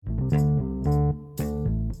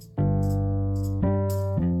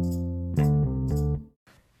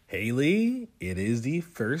Haley, it is the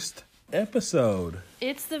first episode.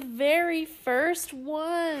 It's the very first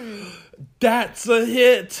one. That's a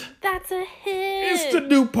hit. That's a hit. It's the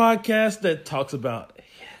new podcast that talks about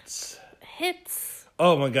hits. Hits.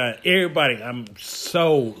 Oh my God. Everybody, I'm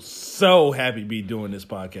so happy to be doing this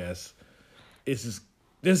podcast. This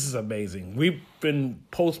is amazing. We've been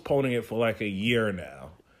postponing it for like a year now.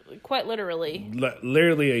 Quite literally.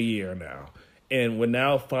 Literally a year now. And we're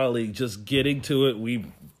now finally just getting to it. We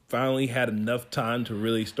finally had enough time to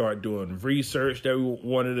really start doing research that we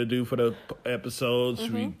wanted to do for the episodes.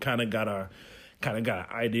 Mm-hmm. We kind of got an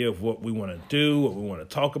idea of what we want to do, what we want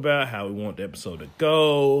to talk about, how we want the episode to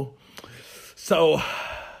go. So,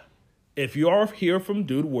 if you are here from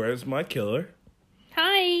Dude, Where's My Killer?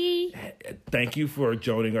 Hi. Thank you for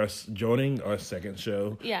joining our second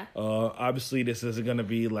show. Yeah. Obviously, this isn't going to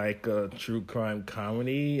be like a true crime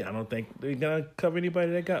comedy. I don't think they're going to cover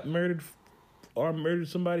anybody that got murdered or murdered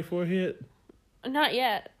somebody for a hit. Not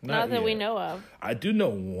yet. Not that we know of. I do know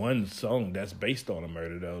one song that's based on a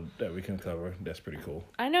murder, though, that we can cover. That's pretty cool.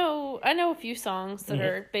 I know a few songs that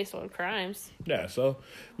are based on crimes. Yeah, so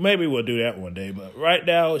maybe we'll do that one day. But right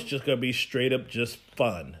now, it's just going to be straight up just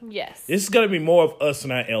fun. Yes. This is going to be more of us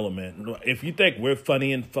and our element. If you think we're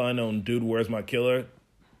funny and fun on Dude, Where's My Killer?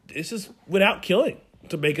 This is without killing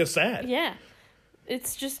to make us sad. Yeah.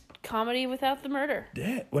 It's just comedy without the murder.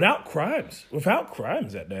 Yeah, without crimes. Without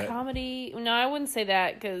crimes at that. Comedy. No, I wouldn't say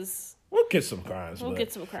that because we'll get some crimes. We'll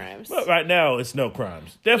get some crimes. But right now, it's no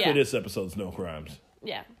crimes. Definitely this episode's no crimes.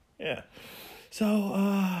 Yeah. Yeah.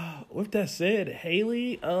 So, with that said,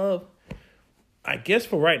 Haley, I guess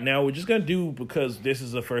for right now, we're just going to do, because this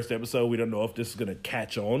is the first episode, we don't know if this is going to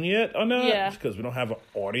catch on yet or not. Yeah. Because we don't have an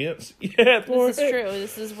audience yet. This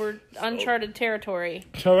is true. We're uncharted territory.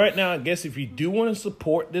 So right now, I guess if you do want to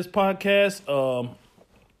support this podcast,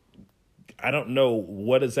 I don't know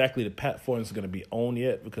what exactly the platform is going to be on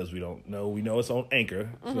yet, because we don't know. We know it's on Anchor.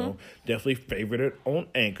 Mm-hmm. So definitely favorite it on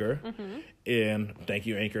Anchor. Mm-hmm. And thank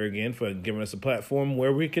you, Anchor, again, for giving us a platform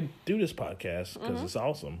where we can do this podcast, because it's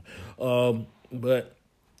awesome. But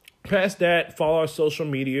past that, follow our social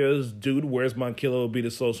medias. Dude, Where's My Killer will be the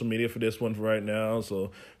social media for this one for right now.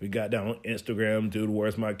 So we got down on Instagram, Dude,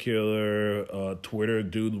 Where's My Killer. Twitter,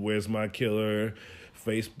 Dude, Where's My Killer.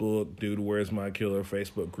 Facebook, Dude, Where's My Killer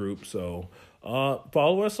Facebook group. So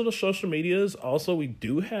follow us on the social medias. Also, we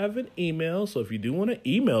do have an email. So if you do want to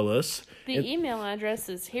email us. The email address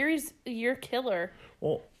is Here's Your Killer.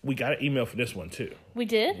 Well, we got an email for this one too. We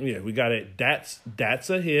did? Yeah, we got it. That's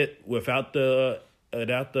a hit without the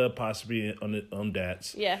apostrophe on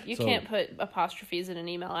that's. Yeah, you can't put apostrophes in an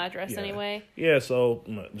email address anyway. Yeah, so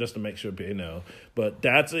just to make sure people know. But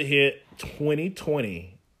that's a hit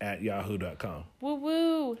 2020 at yahoo.com. Woo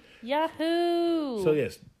woo. Yahoo. So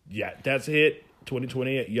yes, that's a hit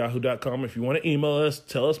 2020 at yahoo.com. If you want to email us,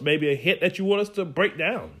 tell us maybe a hit that you want us to break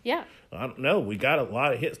down. Yeah. I don't know. We got a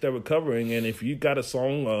lot of hits that we're covering, and if you got a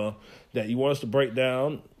song that you want us to break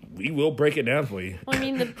down, we will break it down for you. Well, I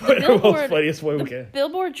mean, the Billboard, funniest way we can.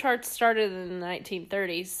 Billboard charts started in the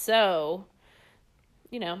 1930s, so,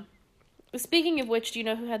 Speaking of which, do you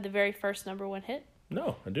know who had the very first number one hit?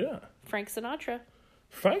 No, I do not. Frank Sinatra.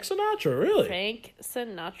 Frank Sinatra, really? Frank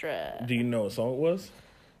Sinatra. Do you know what song it was?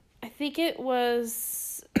 I think it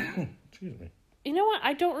was... Excuse me. You know what?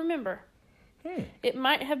 I don't remember. It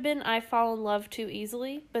might have been I Fall in Love Too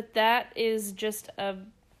Easily, but that is just a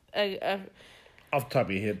off the top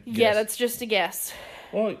of your head. Yeah, that's just a guess.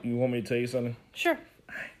 Well, you want me to tell you something? Sure.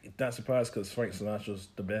 I'm not surprised, because Frank Sinatra's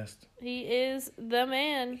the best. He is the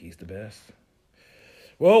man. He's the best.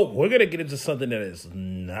 Well, we're going to get into something that is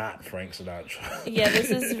not Frank Sinatra. Yeah,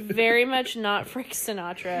 this is very much not Frank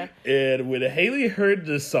Sinatra. And when Haley heard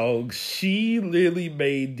this song, she literally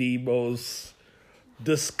made the most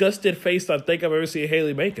disgusted face I think I've ever seen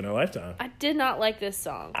Haley make in her lifetime. I did not like this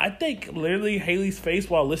song. I think literally Haley's face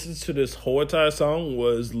while listening to this whole entire song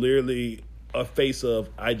was literally a face of,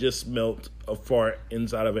 I just smelt a fart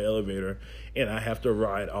inside of an elevator and I have to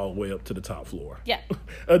ride all the way up to the top floor. Yeah.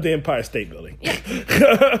 Of the Empire State Building. Yeah.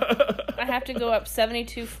 I have to go up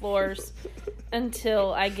 72 floors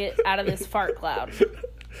until I get out of this fart cloud.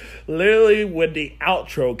 Literally, when the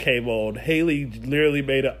outro came on, Haley literally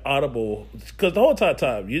made an audible, because the whole entire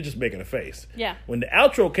time you're just making a face. Yeah. When the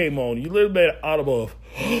outro came on, you literally made an audible of,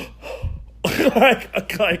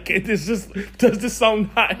 like it is just, does this song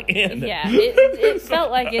not end? Yeah, it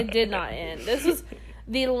felt like it did not end. This was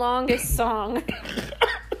the longest song.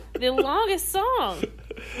 The longest song.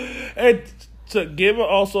 And to give it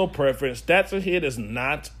also a preference, That's a Hit is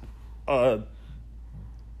not a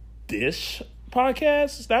dish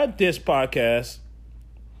podcast. It's not a dish podcast,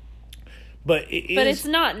 but it's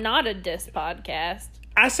not a diss podcast.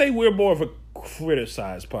 I say we're more of a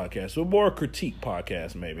criticized podcast. We're more a critique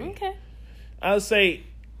podcast, maybe. Okay. I would say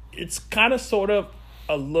it's kind of sort of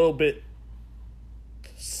a little bit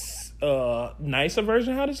nicer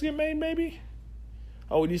version of How This Get Made, maybe?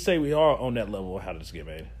 Oh, would you say we are on that level of How This Get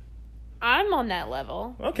Made? I'm on that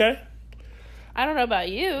level. Okay. I don't know about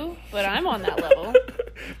you, but I'm on that level.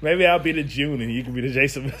 Maybe I'll be the June and you can be the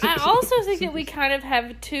Jason. I also think that we kind of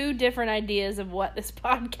have two different ideas of what this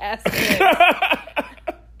podcast is.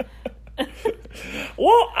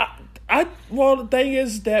 Well, the thing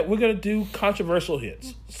is that we're going to do controversial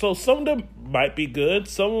hits. So some of them might be good,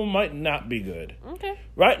 some of them might not be good. Okay.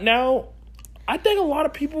 Right now, I think a lot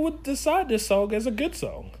of people would decide this song as a good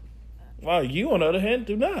song. While you, on the other hand,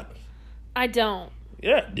 do not. I don't.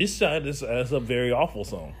 Yeah, this side is a very awful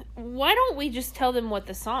song. Why don't we just tell them what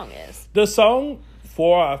the song is? The song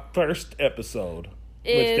for our first episode,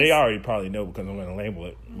 which they already probably know because I'm going to label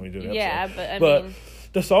it when we do the episode. Yeah, but I mean...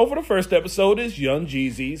 the song for the first episode is Young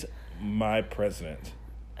Jeezy's My President.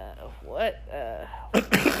 What?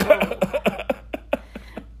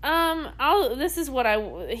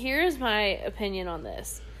 Here's my opinion on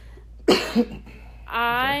this.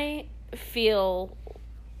 I feel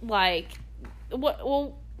like...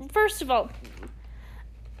 Well, first of all,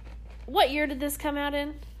 what year did this come out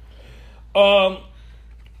in? Was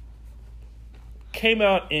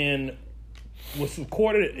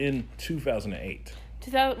recorded in 2008.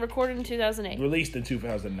 Recorded in 2008. Released in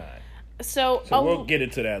 2009. So we'll get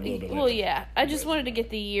into that a little bit later. Well, yeah. I just wanted to get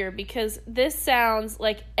the year because this sounds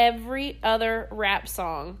like every other rap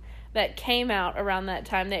song that came out around that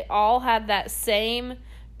time. They all had that same...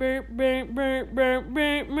 Well,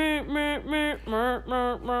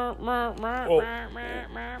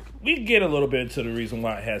 we get a little bit into the reason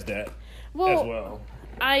why it has that as well.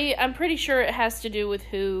 I'm pretty sure it has to do with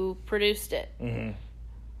who produced it. Mm-hmm.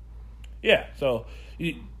 Yeah, so,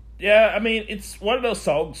 I mean, it's one of those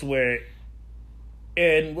songs where,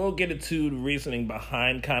 and we'll get into the reasoning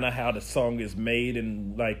behind kind of how the song is made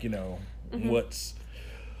and, like, you know, what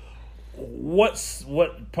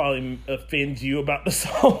probably offends you about the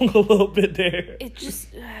song a little bit there. It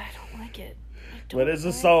just, I don't like it. But it's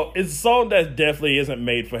a song that definitely isn't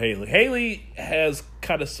made for Haley. Haley has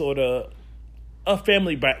kind of sort of a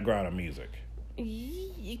family background in music.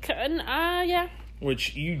 Yeah.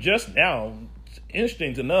 Which you just now,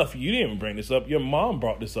 interesting enough, you didn't even bring this up. Your mom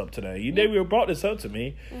brought this up today. You never brought this up to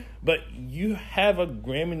me. But you have a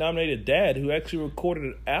Grammy-nominated dad who actually recorded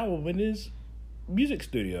an album in his music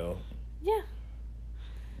studio. Yeah.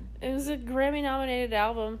 It was a Grammy-nominated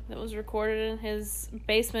album that was recorded in his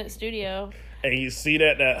basement studio. And you see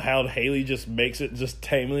that how Haley just makes it just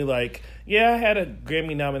tamely like, yeah, I had a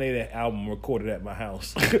Grammy-nominated album recorded at my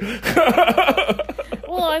house.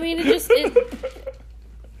 Well, I mean, it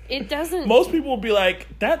doesn't... Most people will be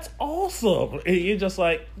like, that's awesome. And you're just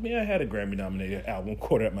like, yeah, I had a Grammy-nominated album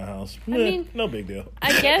recorded at my house. I mean, no big deal.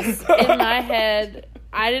 I guess in my head...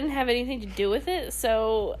 I didn't have anything to do with it,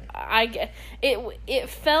 so it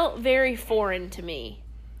felt very foreign to me.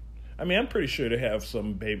 I mean, I'm pretty sure they have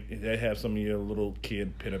some of your little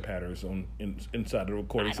kid pitter patters inside the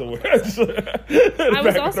recording somewhere. I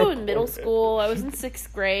was also in middle school. I was in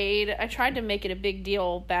 6th grade. I tried to make it a big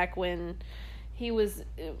deal back when he was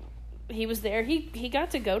there. He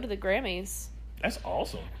got to go to the Grammys. That's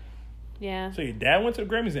awesome. Yeah. So your dad went to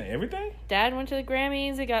the Grammys and everything? Dad went to the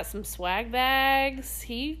Grammys. He got some swag bags.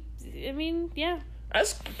 Yeah.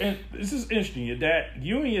 This is interesting.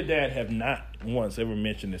 You and your dad have not once ever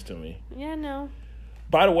mentioned this to me. Yeah, no.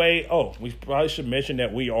 By the way, we probably should mention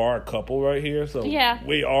that we are a couple right here. So yeah,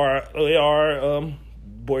 we are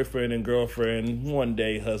boyfriend and girlfriend, one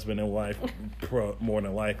day husband and wife, more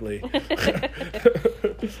than likely.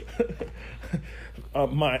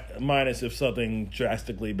 Minus if something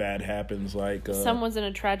drastically bad happens, like someone's in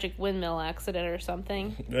a tragic windmill accident or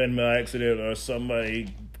something. Windmill accident, or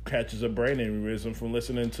somebody catches a brain aneurysm from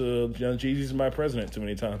listening to Young Jeezy's "My President" too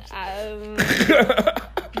many times. I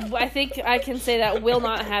think I can say that will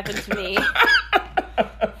not happen to me.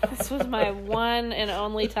 This was my one and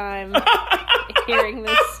only time hearing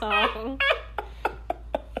this song.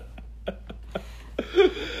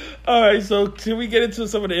 All right, so should we get into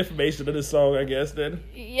some of the information of the song, I guess, then?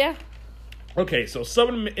 Yeah. Okay, so some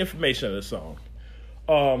of the information of the song.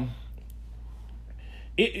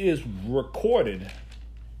 It is recorded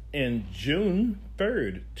in June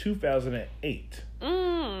 3rd, 2008.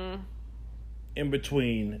 In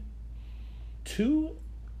between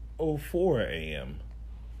 2:04 a.m.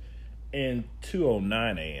 and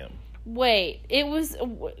 2:09 a.m. Wait, it was...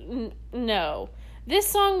 No. This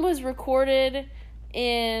song was recorded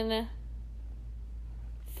in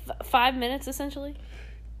 5 minutes, essentially?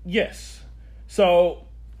 Yes. So,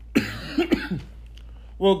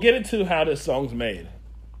 we'll get into how this song's made.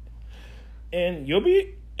 And you'll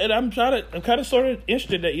be... And I'm kind of sort of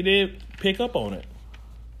interested that you did pick up on it.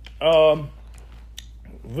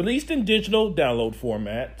 Released in digital download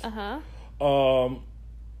format.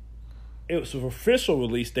 Its official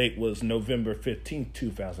release date was November 15th,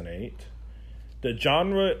 2008. The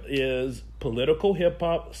genre is political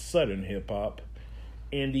hip-hop, southern hip-hop.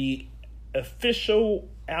 And the official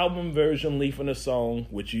album version leaf in the song,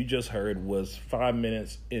 which you just heard, was 5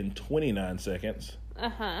 minutes and 29 seconds.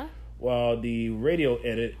 While the radio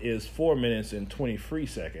edit is 4 minutes and 23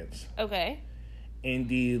 seconds. Okay. And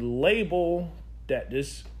the label that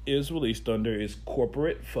this is released under is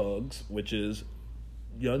Corporate Fugs, which is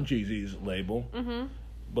Young Jeezy's label.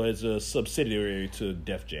 But it's a subsidiary to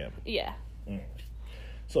Def Jam. Yeah.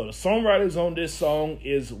 So the songwriters on this song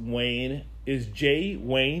is J.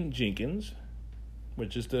 Wayne Jenkins,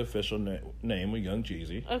 which is the official name of Young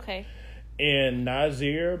Jeezy. Okay. And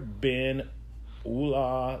Nasir Ben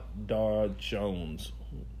Uladar Jones.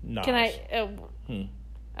 Nas. Can I...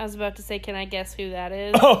 I was about to say, can I guess who that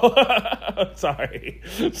is? Oh, sorry.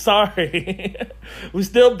 We're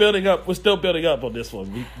still building up on this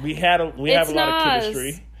one. We have a lot of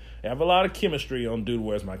chemistry. We have a lot of chemistry on Dude,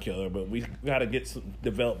 Where's My Killer, but we got to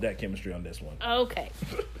develop that chemistry on this one. Okay.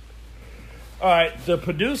 All right, the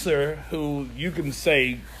producer, who you can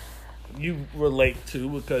say you relate to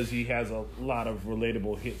because he has a lot of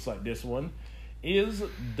relatable hits like this one, is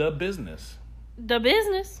The Business. The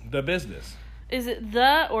Business? The Business. Is it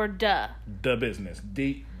the or duh? The Business.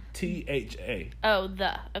 DTHA. Oh,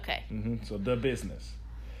 the. Okay. So The Business.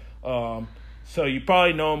 So you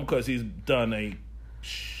probably know him because he's done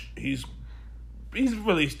he's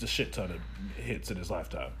released a shit ton of hits in his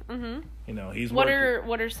lifetime. You know, he's what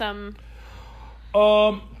are some?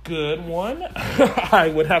 Good one.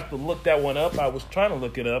 I would have to look that one up. I was trying to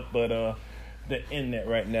look it up, but the internet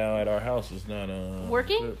right now at our house is not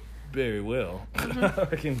working very well.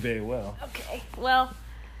 Working very well. Okay. Well,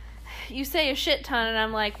 you say a shit ton, and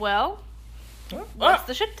I'm like, well, what's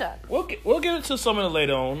the shit ton? We'll get into some of it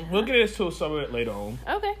later on. We'll get into some of it later on.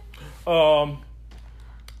 Okay.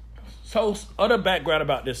 So other background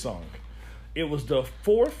about this song. It was the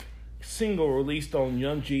fourth single released on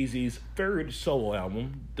Young Jeezy's third solo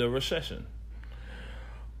album, The Recession.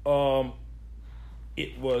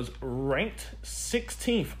 It was ranked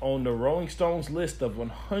 16th on the Rolling Stones list of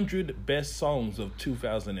 100 best songs of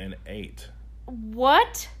 2008.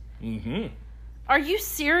 What? Are you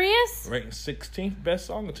serious? Ranked 16th best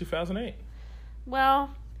song of 2008. Well,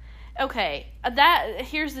 okay.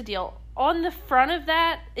 Here's the deal. On the front of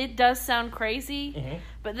that, it does sound crazy,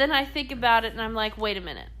 but then I think about it and I'm like, wait a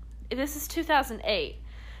minute. This is 2008.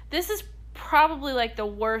 This is probably like the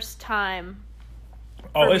worst time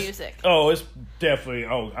for music. It's definitely.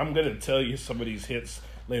 I'm gonna tell you some of these hits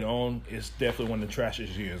later on. It's definitely one of the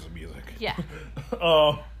trashiest years of music. Yeah.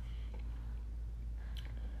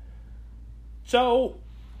 So,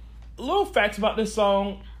 little facts about this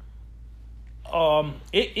song.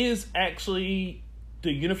 It is actually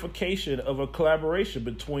the unification of a collaboration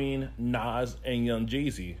between Nas and Young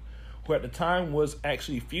Jeezy, who at the time was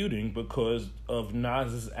actually feuding because of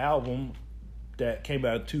Nas's album that came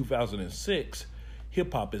out in 2006,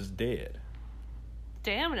 Hip Hop is Dead.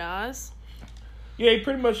 Damn, Nas. Yeah, he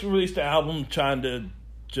pretty much released the album trying to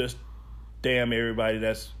just damn everybody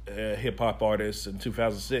that's a hip-hop artist in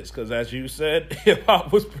 2006, because as you said,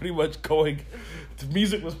 hip-hop was pretty much going... The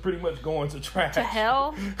music was pretty much going to trash. To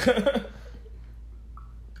hell?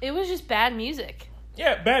 It was just bad music.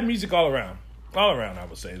 Yeah, bad music all around. All around, I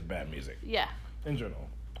would say, is bad music. Yeah. In general.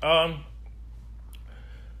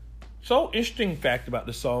 So, interesting fact about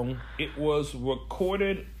the song, it was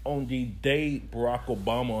recorded on the day Barack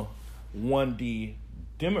Obama won the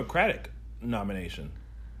Democratic nomination.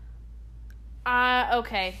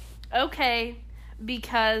 Okay.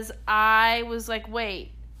 Because I was like, wait,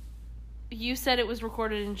 you said it was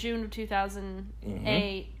recorded in June of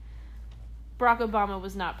 2008. Barack Obama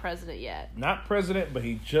was not president yet. Not president, but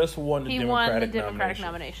he just won the Democratic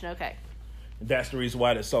nomination. Okay. That's the reason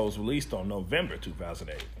why the song was released on November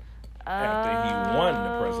 2008. After he won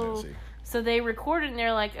the presidency. So they recorded and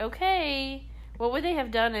they're like, okay, what would they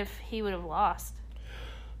have done if he would have lost?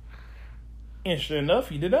 Interesting enough,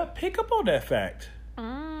 he did not pick up on that fact.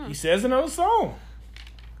 He says it on the song.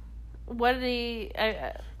 What did he...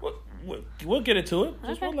 We'll get into it.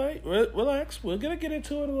 Just okay. relax. We're going to get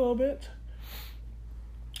into it a little bit.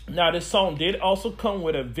 Now, this song did also come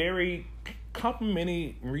with a very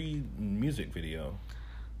complimentary music video.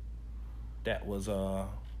 That was an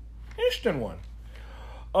interesting one.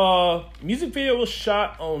 Music video was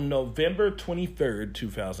shot on November 23rd,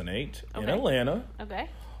 2008 in Atlanta. Okay.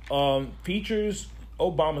 Features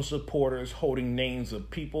Obama supporters holding names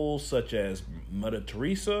of people such as Mother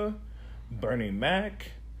Teresa, Bernie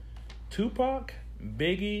Mac, Tupac,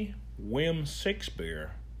 Biggie, William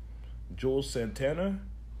Shakespeare, Jules Santana,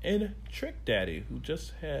 and Trick Daddy, who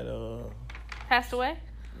just had passed away?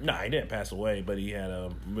 No, he didn't pass away, but he had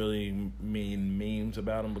really mean memes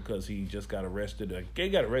about him because he just got arrested. He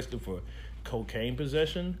got arrested for cocaine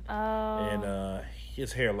possession. Oh. And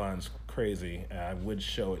his hairline's crazy. I would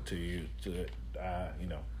show it to you,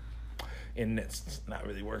 and it's not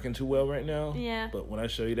really working too well right now. Yeah. But when I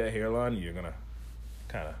show you that hairline, you're gonna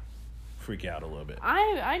kind of freak out a little bit.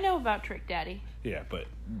 I know about Trick Daddy. Yeah, but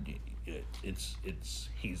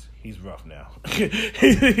he's rough now.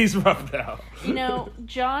 He's rough now. You know,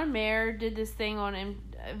 John Mayer did this thing on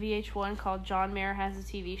VH1 called John Mayer Has a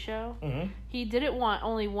TV Show. Mm-hmm. He did it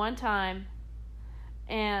only one time,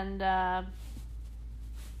 and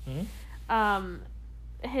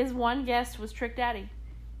his one guest was Trick Daddy.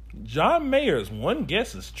 John Mayer's one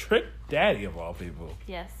guest is Trick Daddy of all people.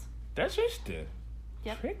 Yes. That's interesting.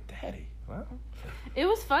 Yep. Trick Daddy. Wow. It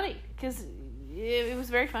was funny because it was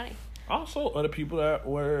very funny. Also, other people that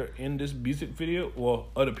were in this music video, well,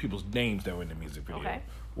 other people's names that were in the music video,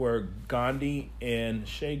 were Gandhi and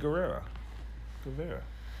Che Guevara.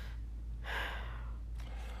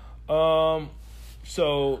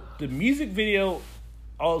 So the music video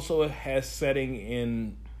also has setting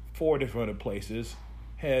in 4 different other places.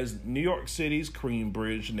 Has New York City's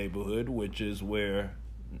Queensbridge neighborhood, which is where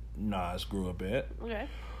Nas grew up at. Okay.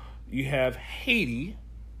 You have Haiti,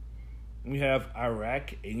 you have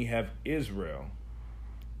Iraq, and you have Israel.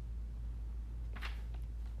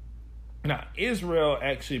 Now, Israel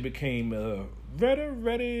actually became a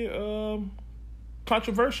very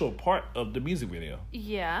controversial part of the music video.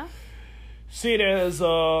 Yeah. See it as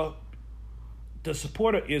the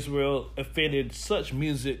support of Israel offended such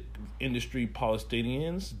music industry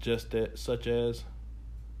Palestinians, such as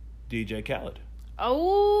DJ Khaled.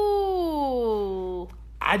 Oh.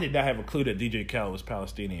 I did not have a clue that DJ Khaled was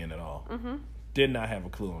Palestinian at all. Mm-hmm. Did not have a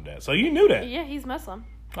clue on that. So you knew that? Yeah, he's Muslim.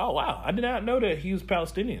 Oh, wow. I did not know that he was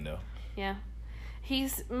Palestinian, though. Yeah.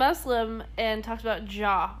 He's Muslim and talks about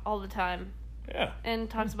Jah all the time. Yeah. And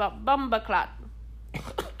talks about Bumbaclat.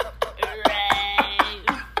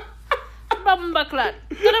 Bumbaclat.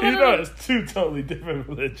 You know, it's 2 totally different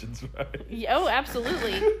religions, right? Oh,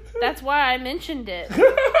 absolutely. That's why I mentioned it.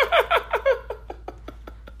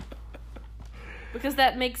 Because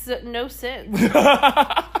that makes no sense.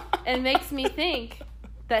 And makes me think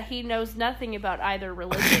that he knows nothing about either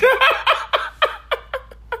religion.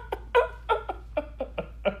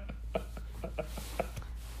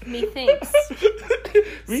 Methinks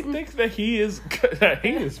that he is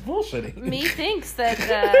bullshitting. Methinks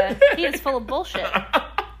that he is full of bullshit.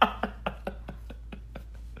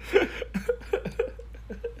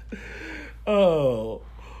 Oh,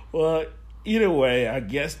 well, either way, I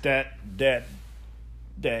guess that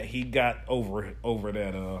he got over that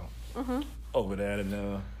over that,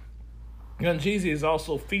 and Young Jeezy is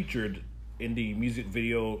also featured in the music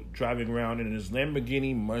video driving around in his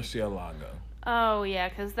Lamborghini Murcielago. Oh yeah,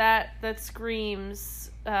 because that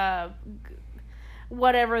screams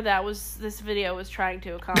whatever this video was trying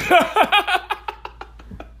to accomplish.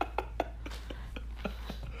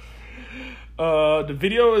 The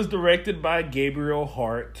video is directed by Gabriel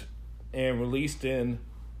Hart and released in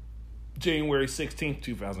January 16th,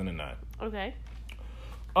 2009. Okay.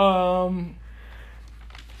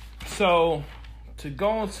 So to go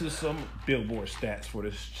on to some Billboard stats for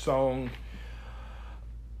this song,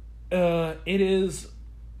 it is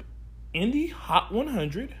in the Hot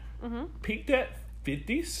 100. Mm-hmm. Peaked at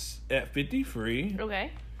 53.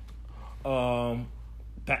 Okay. The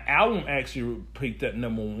album actually peaked at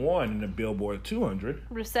number 1 in the Billboard 200.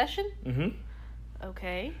 Recession? Mm-hmm.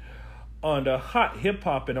 Okay. On the Hot Hip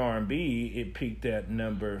Hop and R&B, it peaked at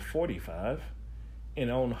number 45.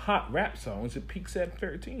 And on Hot Rap Songs, it peaks at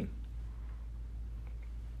 13.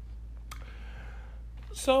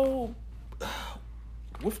 So,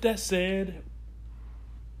 with that said,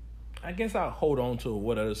 I guess I'll hold on to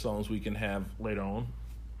what other songs we can have later on.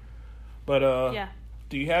 But, yeah.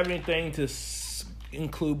 Do you have anything to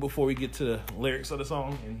include before we get to the lyrics of the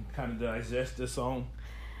song and kind of digest this song?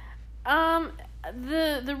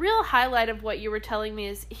 The real highlight of what you were telling me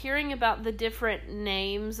is hearing about the different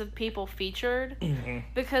names of people featured, Mm-hmm.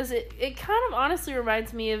 because it kind of honestly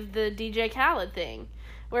reminds me of the DJ Khaled thing,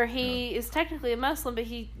 where he is technically a Muslim, but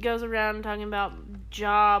he goes around talking about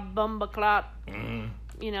Ja Bumbaclot,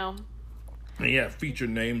 you know. And yeah, featured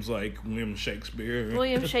names like William Shakespeare,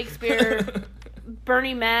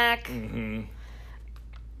 Bernie Mac,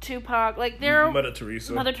 Tupac, like they're Mother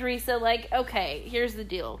Teresa. Like, okay, here's the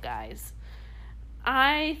deal, guys.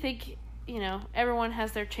 I think, you know, everyone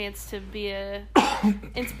has their chance to be a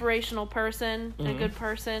inspirational person, a good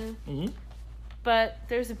person. But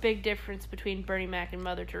there's a big difference between Bernie Mac and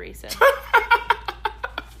Mother Teresa.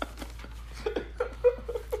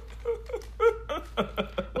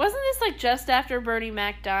 Wasn't this like just after Bernie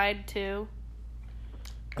Mac died too?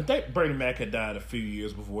 I think Bernie Mac had died a few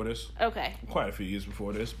years before this. Okay. Quite a few years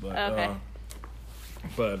before this, but okay.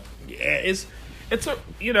 But yeah, it's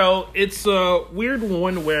a weird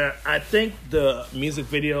one where I think the music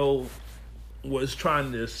video was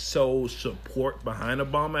trying to show support behind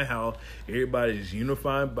Obama, how everybody's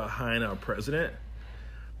unified behind our president.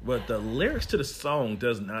 But the lyrics to the song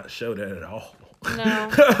does not show that at all. No.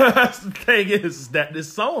 The thing is that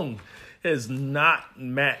this song has not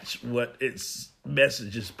matched what its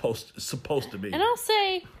message is supposed to be. And I'll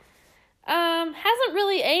say, hasn't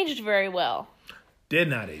really aged very well. Did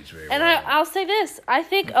not age very well. And I'll say this. I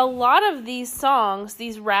think a lot of these songs,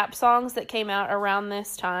 these rap songs that came out around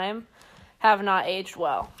this time, have not aged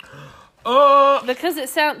well. Because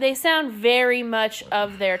they sound very much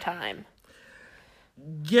of their time.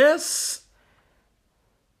 Yes.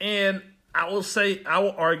 And I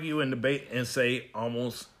will argue and debate and say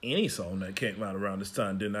almost any song that came out around this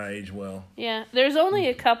time did not age well. Yeah. There's only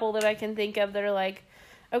a couple that I can think of that are like,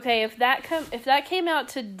 okay, if that came out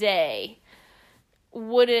today,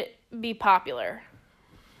 would it be popular?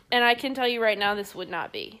 And I can tell you right now, this would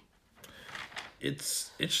not be. It's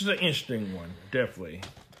just an interesting one, definitely.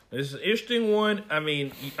 It's an interesting one. I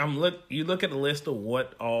mean, you look at the list of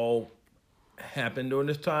what all happened during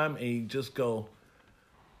this time, and you just go,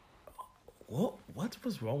 what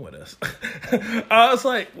was wrong with us? I was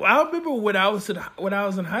like, well, I remember when I was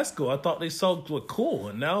in high school, I thought these songs were cool,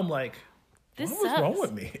 and now I'm like, what was wrong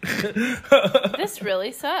with me? This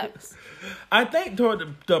really sucks. I think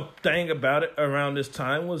the thing about it around this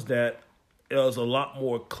time was that there was a lot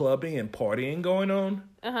more clubbing and partying going on.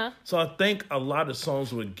 So I think a lot of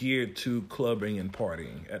songs were geared to clubbing and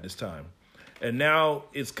partying at this time. And now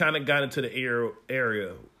it's kind of gotten to the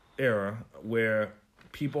era where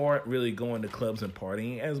people aren't really going to clubs and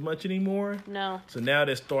partying as much anymore. No. So now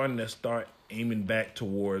they're starting to aiming back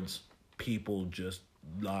towards people just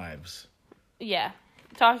lives. Yeah.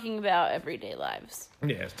 Talking about everyday lives.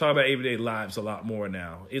 Yeah, it's talking about everyday lives a lot more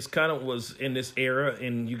now. It's kind of was in this era,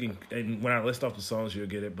 and when I list off the songs, you'll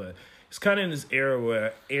get it, but it's kind of in this era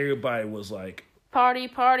where everybody was like, party,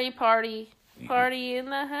 party, party, party in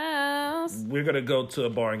the house. We're going to go to a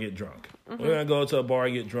bar and get drunk. We're going to go to a bar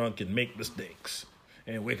and get drunk and make mistakes.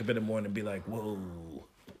 And wake up in the morning and be like, whoa.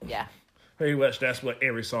 Yeah. Pretty much that's what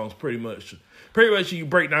every song's pretty much you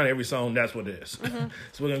break down every song, that's what it is. So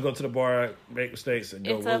we're going to go to the bar, make mistakes, and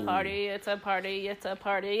go, it's a party, it's a party, it's a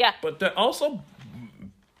party, yeah. But that also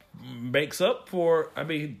makes up for,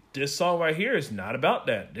 this song right here is not about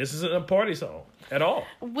that. This isn't a party song at all.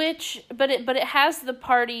 But it has the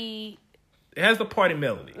party... It has the party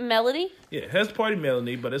melody. Melody? Yeah, it has the party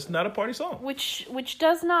melody, but it's not a party song. Which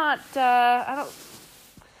does not,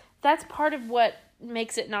 that's part of what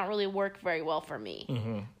makes it not really work very well for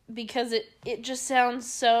me. Because it just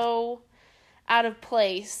sounds so out of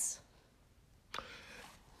place.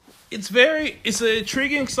 It's an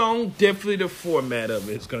intriguing song. Definitely the format of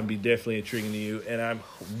it is going to be definitely intriguing to you. And I'm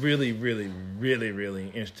really, really, really, really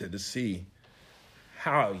interested to see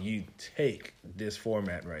how you take this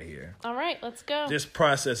format right here. All right, let's go. This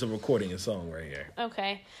process of recording a song right here.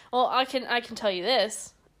 Okay. Well, I can tell you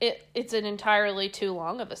this. It's an entirely too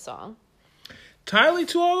long of a song. Entirely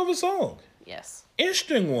too long of a song? Yes.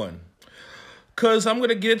 Interesting one. Because I'm going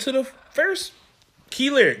to get to the first key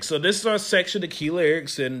lyrics. So this is our section of key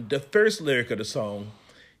lyrics. And the first lyric of the song,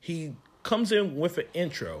 he comes in with an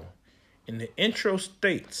intro. And the intro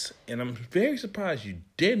states, and I'm very surprised you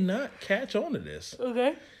did not catch on to this.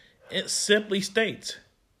 Okay. It simply states,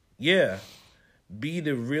 yeah, be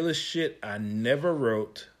the realest shit I never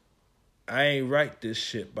wrote. I ain't write this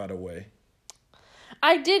shit, by the way.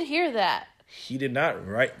 I did hear that. He did not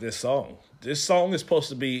write this song. This song is supposed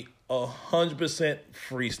to be 100%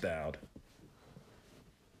 freestyled.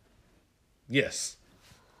 Yes.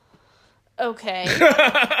 Okay.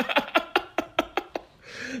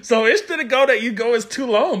 So it's to the go that you go is too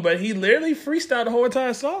long, but he literally freestyled the whole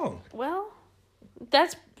entire song. Well,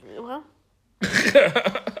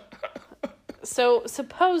 So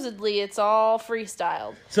supposedly it's all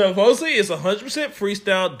freestyled. Supposedly it's 100%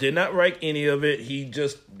 freestyle. Did not write any of it. He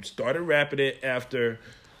just started rapping it after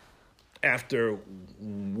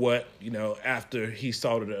what, after he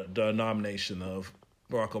saw the nomination of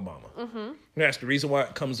Barack Obama. Mm-hmm. That's the reason why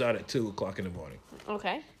it comes out at 2:00 in the morning.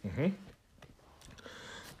 Okay.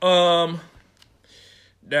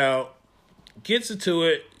 Now, gets into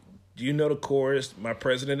it. You know the chorus. My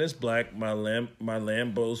president is black. My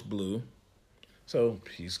Lambo's blue. So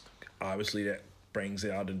he's obviously that brings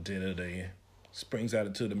it out into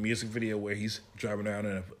the music video where he's driving around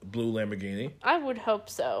in a blue Lamborghini. I would hope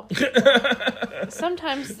so.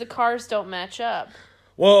 Sometimes the cars don't match up.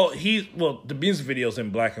 Well, the music video's in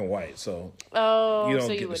black and white, so you don't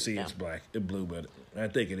get to see it's blue, but I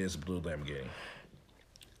think it is a blue Lamborghini.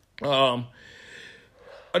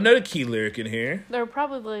 Another key lyric in here. They're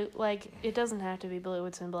probably it doesn't have to be blue,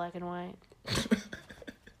 it's in black and white.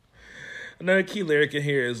 Another key lyric in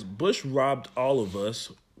here is, Bush robbed all of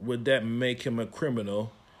us. Would that make him a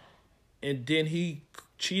criminal? And then he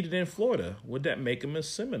cheated in Florida. Would that make him a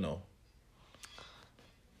Seminole?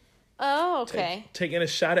 Oh, okay. Taking a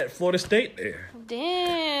shot at Florida State there.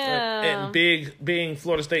 Damn. And being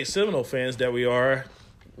Florida State Seminole fans that we are,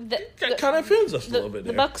 that kind of offends us a little bit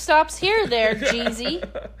there. The buck stops here there, Jeezy.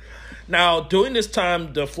 Now, during this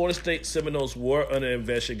time, the Florida State Seminoles were under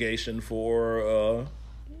investigation for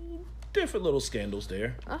different little scandals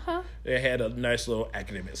there. Uh-huh. They had a nice little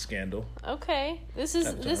academic scandal. Okay. This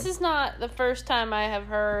is not the first time I have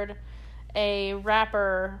heard a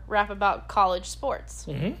rapper rap about college sports.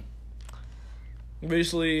 Mm-hmm.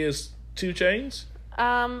 Recently is 2 Chainz?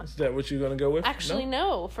 Is that what you're going to go with? Actually,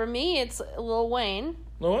 no. For me, it's Lil Wayne.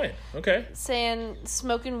 Lil Wayne, okay. Saying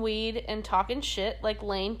smoking weed and talking shit like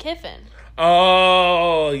Lane Kiffin.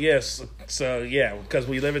 Oh, yes. So, yeah, because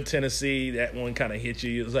we live in Tennessee, that one kind of hit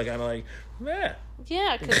you. It was kind of like, man.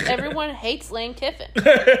 Yeah, because everyone hates Lane Kiffin.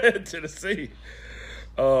 Tennessee.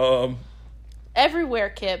 Everywhere,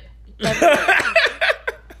 Kip. Everywhere.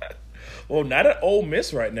 Well, not at Ole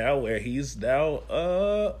Miss right now, where he's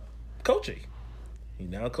now coaching. He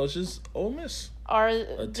now coaches Ole Miss.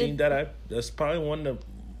 Team that's probably one of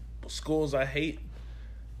the schools I hate,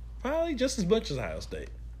 probably just as much as Ohio State.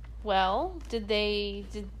 Well, did they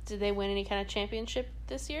win any kind of championship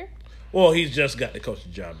this year? Well, he's just got the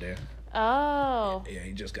coaching job there. Oh. Yeah,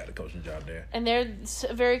 he just got the coaching job there. And they're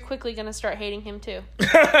very quickly going to start hating him too.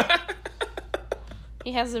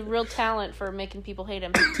 He has a real talent for making people hate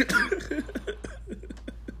him.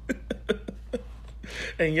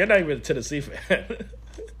 And you're not even a Tennessee fan.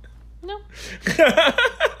 No.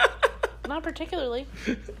 Not particularly.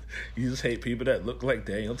 You just hate people that look like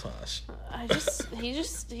Daniel Tosh.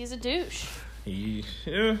 He's a douche. He's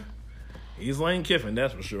Lane Kiffin,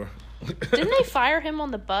 that's for sure. Didn't they fire him on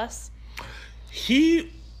the bus?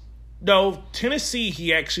 Tennessee,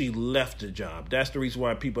 he actually left the job. That's the reason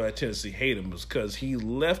why people at Tennessee hate him, was because he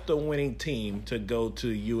left the winning team to go to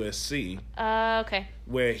USC. Okay.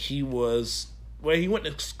 Where he went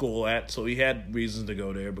to school at, so he had reasons to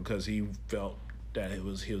go there because he felt that it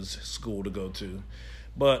was his school to go to.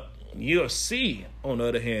 But USC, on the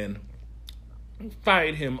other hand,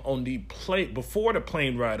 fired him on the before the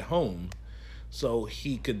plane ride home, so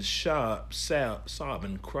he could sob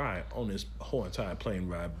and cry on his whole entire plane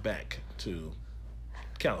ride back to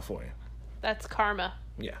California. That's karma.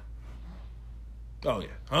 Yeah. Oh yeah,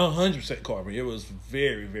 100% karma. It was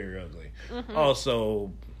very, very ugly. Mm-hmm.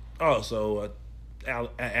 Also, at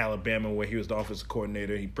Alabama, where he was the offensive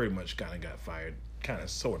coordinator, he pretty much kind of got fired, kind of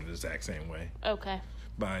sort of the exact same way. Okay.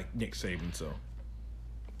 By Nick Saban, so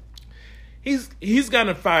he's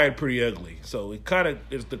gotten fired pretty ugly. So it kind of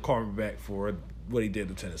is the karma back for what he did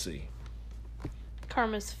to Tennessee.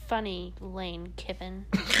 Karma's funny, Lane Kiffin.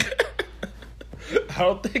 I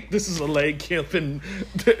don't think this is a Lane Kiffin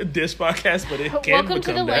diss podcast, but it can Welcome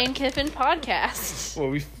to the Lane Kiffin podcast,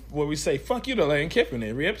 where we say fuck you to Lane Kiffin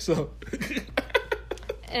every episode.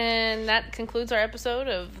 And that concludes our episode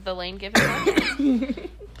of the Lane Kiffin podcast.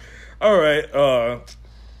 All right.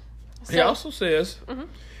 He also says,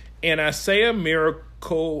 and I say a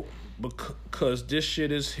miracle because this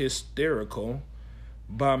shit is hysterical.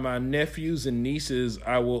 By my nephews and nieces,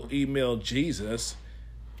 I will email Jesus,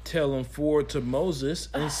 tell him forward to Moses,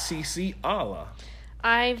 and CC Allah.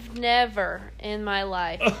 I've never in my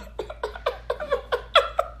life.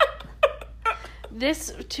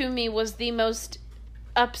 This, to me, was the most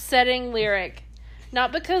upsetting lyric.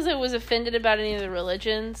 Not because I was offended about any of the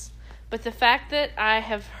religions, but the fact that I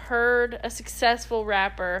have heard a successful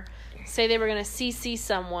rapper say they were going to CC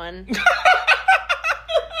someone.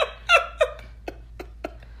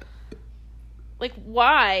 Like,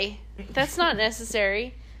 why? That's not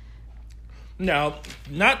necessary. Now,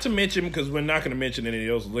 not to mention, because we're not going to mention any of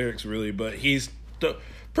those lyrics really, but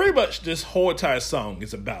pretty much this whole entire song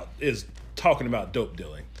is talking about dope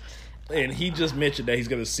dealing. And he just mentioned that he's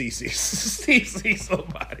going to CC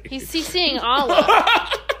somebody. He's CCing Allah.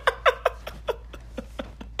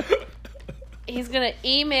 He's going to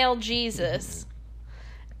email Jesus,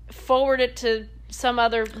 forward it to some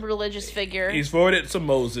other religious figure. He's forwarded it to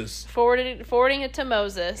Moses. Forwarding it to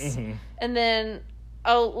Moses. Mm-hmm. And then,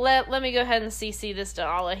 let me go ahead and CC this to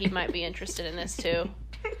Allah. He might be interested in this too.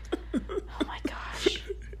 Oh my gosh.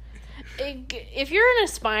 If you're an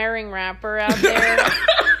aspiring rapper out there,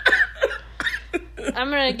 I'm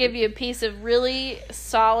going to give you a piece of really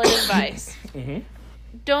solid advice. Mm-hmm.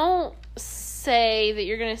 Don't say that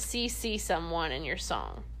you're going to CC someone in your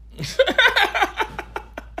song.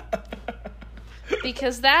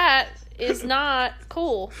 Because that is not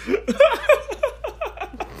cool.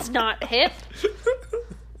 It's not hip.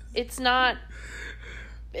 It's not.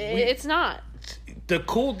 The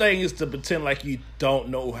cool thing is to pretend like you don't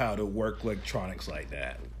know how to work electronics like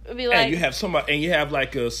that. It'd be like, and you have somebody, and you have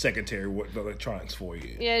like a secretary work the electronics for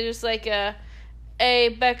you. Yeah, just like hey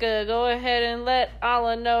Becca, go ahead and let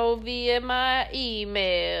Allah know via my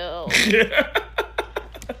email.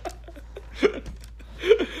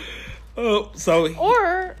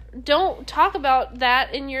 Or don't talk about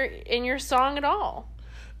that in your song at all.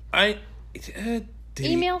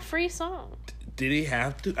 Email free song. Did he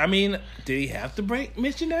have to? I mean, did he have to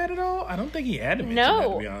mention that at all? I don't think he had to mention that,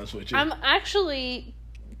 to be honest with you. I'm actually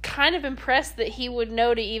kind of impressed that he would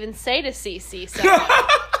know to even say to CC someone.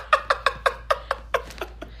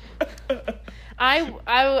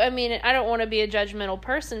 I mean, I don't want to be a judgmental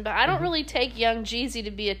person, but I don't really take Young Jeezy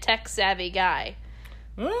to be a tech-savvy guy.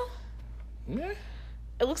 Well, yeah.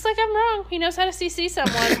 It looks like I'm wrong. He knows how to CC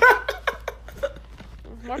someone.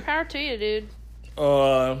 More power to you, dude.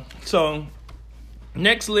 So,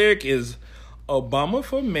 next lyric is, Obama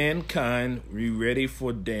for mankind, we ready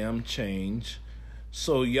for damn change.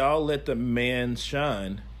 So y'all let the man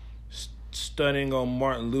shine. Stunning on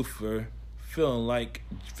Martin Luther,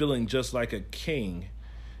 feeling just like a king.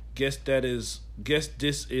 Guess this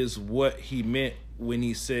is what he meant when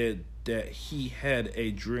he said that he had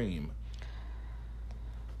a dream.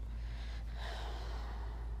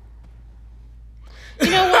 You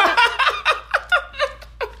know what?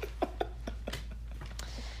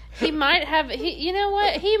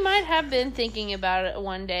 He might have been thinking about it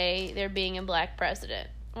one day, there being a black president,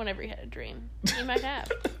 whenever he had a dream. He might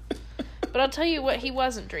have. But I'll tell you what he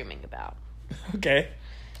wasn't dreaming about. Okay.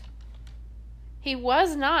 He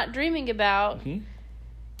was not dreaming about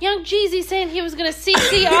Young Jeezy saying he was going to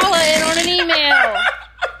CC Allah in on an email.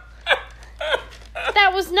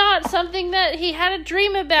 That was not something that he had a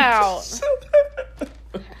dream about.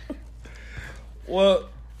 Well,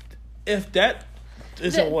 if that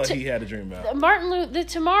isn't what he had a dream about.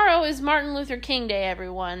 Tomorrow is Martin Luther King Day,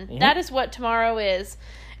 everyone. Mm-hmm. That is what tomorrow is.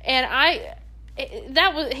 And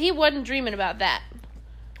he wasn't dreaming about that.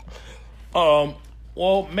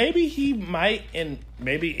 Well, maybe he might, and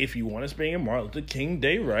maybe if you want to spring in Martin Luther King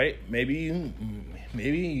Day, right? Maybe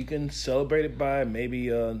you can celebrate it by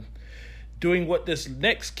doing what this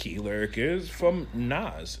next key lyric is from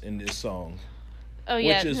Nas in this song. Oh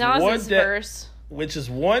yeah, Nas's verse. Which is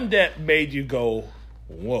one that made you go,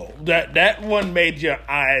 whoa. That one made your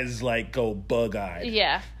eyes like go bug-eyed.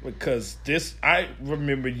 Yeah. Because I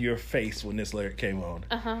remembered your face when this lyric came on.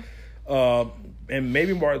 Uh-huh. And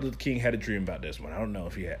maybe Martin Luther King had a dream about this one. I don't know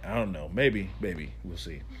if he had. I don't know. Maybe. We'll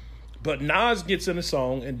see. But Nas gets in the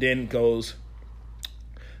song and then goes,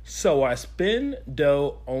 so I spend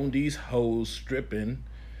dough on these hoes stripping.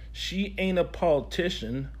 She ain't a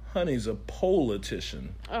politician. Honey's a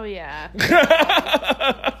politician. Oh, yeah.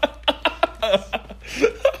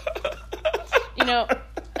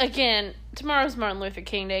 Again, tomorrow's Martin Luther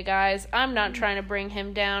King Day, guys. I'm not trying to bring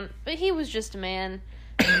him down, but he was just a man.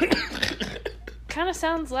 Kind of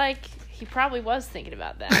sounds like he probably was thinking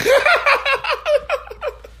about that.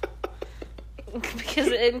 Because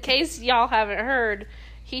in case y'all haven't heard,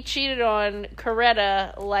 he cheated on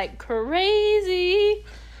Coretta like crazy.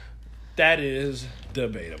 That is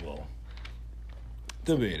debatable.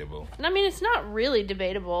 I mean, it's not really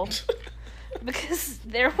debatable. Because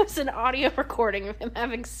there was an audio recording of him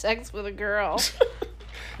having sex with a girl.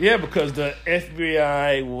 Yeah, because the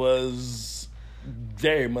FBI was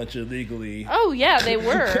very much illegally... Oh, yeah, they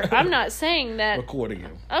were. I'm not saying that... recording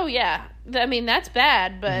him. Oh, yeah. I mean, that's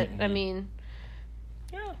bad, but, I mean...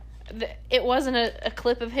 Yeah. It wasn't a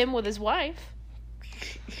clip of him with his wife.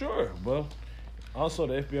 Sure, well... Also,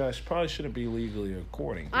 the FBI probably shouldn't be legally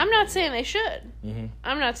recording. I'm not saying they should. Mm-hmm.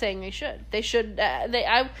 I'm not saying they should. They should.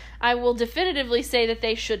 I will definitively say that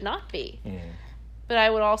they should not be. Mm-hmm. But I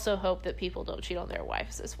would also hope that people don't cheat on their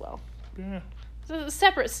wives as well. Yeah. It's a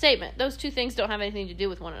separate statement. Those two things don't have anything to do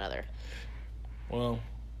with one another. Well,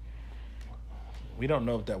 we don't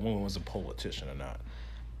know if that woman was a politician or not.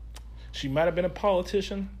 She might have been a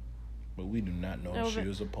politician, but we do not know if she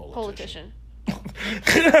was a politician.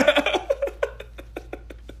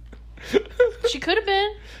 She could have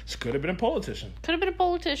been. She could have been a politician. Could have been a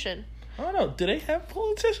politician. I don't know. Do they have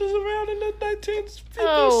politicians around in the 1950s,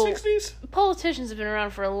 Oh. 60s? Politicians have been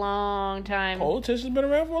around for a long time. Politicians have been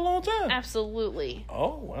around for a long time. Absolutely.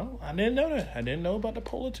 Oh, well, I didn't know that. I didn't know about the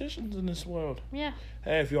politicians in this world. Yeah.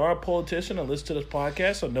 Hey, if you are a politician and listen to this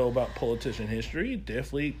podcast or know about politician history,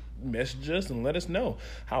 definitely message us and let us know.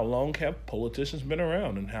 How long have politicians been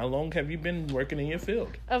around and how long have you been working in your field?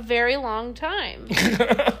 A very long time.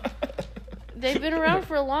 They've been around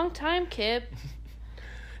for a long time, Kip.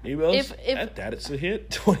 Emails If that it's a hit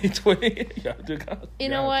 2020. You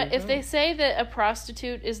know what? If they say that a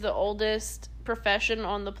prostitute is the oldest profession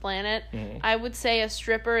on the planet, Mm-hmm. I would say a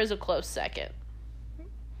stripper is a close second.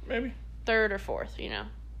 Maybe. Third or fourth, you know.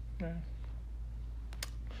 Yeah.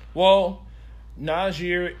 Well,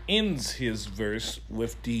 Najir ends his verse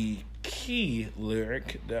with the key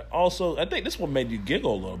lyric that also, I think this one made you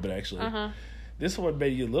giggle a little bit, actually. Uh-huh. This one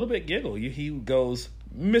made you a little bit giggle. He goes,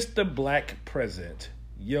 Mr. Black President,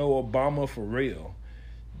 yo, Obama for real.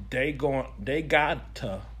 They got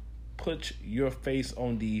to put your face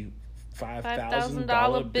on the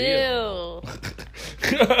 $5,000 bill.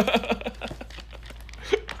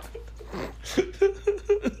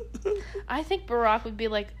 I think Barack would be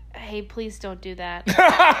like, hey, please don't do that.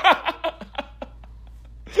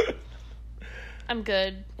 I'm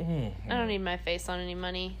good. I don't need my face on any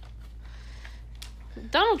money.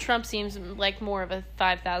 Donald Trump seems like more of a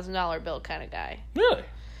 $5,000 bill kind of guy. Really?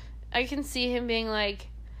 I can see him being like,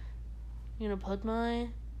 you know, put my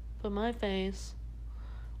face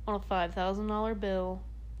on a $5,000 bill.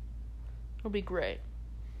 It'll be great.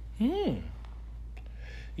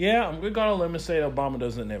 Yeah, I'm going to go on a limb and say Obama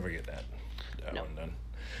doesn't ever get that No. one done.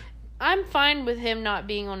 I'm fine with him not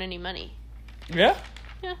being on any money. Yeah?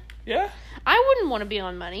 Yeah. Yeah? I wouldn't want to be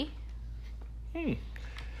on money.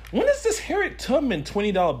 When is this Harriet Tubman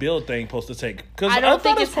 $20 bill thing supposed to take? Because I don't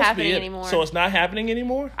think thought it was it's supposed to be happening it. anymore. So it's not happening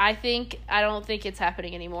anymore? I don't think it's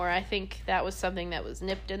happening anymore. I think that was something that was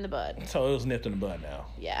nipped in the bud. So it was nipped in the bud now.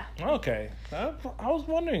 Yeah. Okay. I was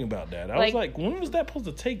wondering about that. I was like, when was that supposed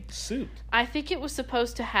to take suit? I think it was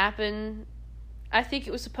supposed to happen. I think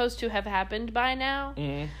it was supposed to have happened by now.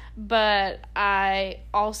 Mm-hmm. But I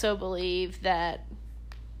also believe that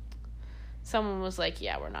someone was like,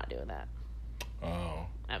 yeah, we're not doing that. Oh.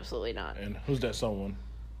 Absolutely not. And who's that someone?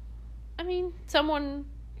 I mean, some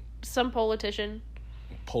politician.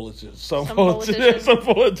 Some politician. Some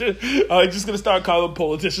politician. I'm just going to start calling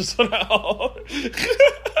politicians from now on.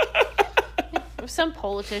 Some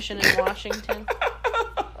politician in Washington.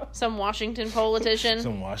 Some Washington politician.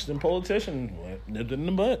 Some Washington politician nipped in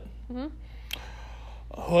the butt. Mm-hmm.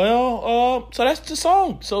 Well, so that's the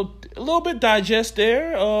song. So a little bit digest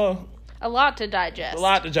there. A lot to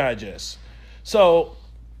digest. So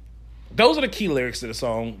those are the key lyrics to the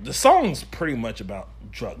song. The song's pretty much about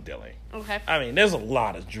drug dealing. Okay. I mean, there's a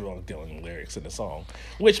lot of drug dealing lyrics in the song,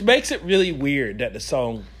 which makes it really weird that the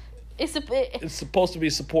song is supposed to be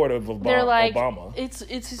supportive of they're like, Obama. It's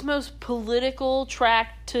his most political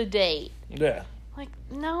track to date. Yeah. Like,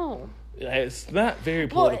 no. It's not very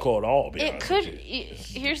political at all. It could.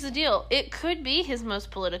 Here's the deal. It could be his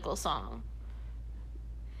most political song.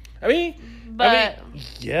 But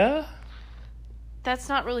yeah. That's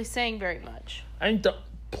not really saying very much. I mean,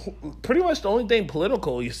 pretty much the only thing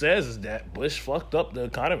political he says is that Bush fucked up the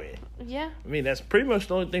economy. Yeah. I mean, that's pretty much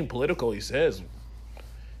the only thing political he says.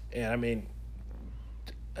 And I mean,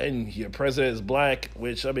 and your president is black,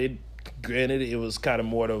 which I mean, granted, it was kind of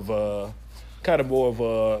more of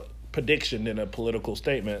a prediction than a political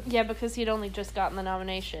statement. Yeah, because he'd only just gotten the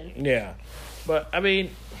nomination. Yeah, but I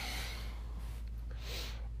mean,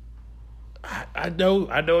 I know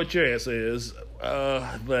what your answer is,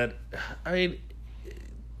 but I mean,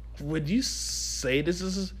 would you say this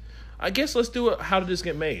is? I guess let's do it. How did this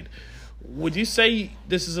get made? Would you say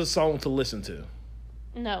this is a song to listen to?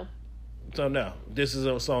 No. So no, this is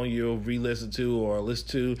a song you'll re-listen to or listen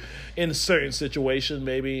to in a certain situation,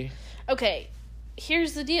 maybe. Okay,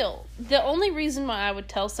 here's the deal. The only reason why I would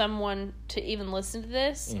tell someone to even listen to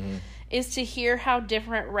this is to hear how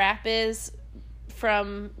different rap is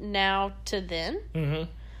from now to then. Mm-hmm.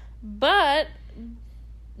 But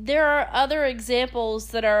there are other examples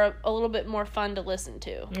that are a little bit more fun to listen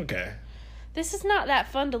to. Okay. This is not that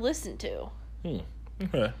fun to listen to.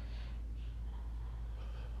 Okay.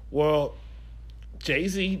 Well,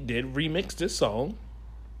 Jay-Z did remix this song.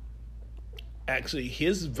 Actually,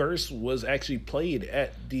 his verse was actually played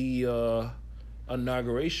at the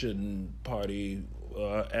inauguration party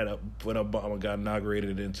when Obama got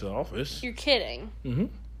inaugurated into office. You're kidding. Mm-hmm.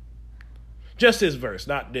 Just his verse,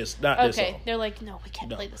 not this song. Okay, they're like, no, we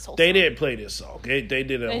can't play this whole They song. didn't play this song. They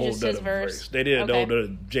did a whole other verse. They did a whole other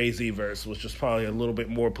Jay-Z verse, which was probably a little bit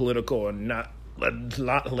more political and not a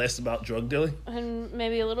lot less about drug dealing. And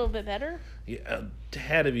maybe a little bit better? Yeah, it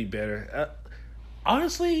had to be better.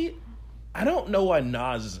 Honestly, I don't know why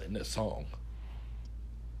Nas is in this song.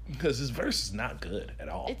 Because his verse is not good at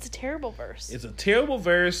all. It's a terrible verse. It's a terrible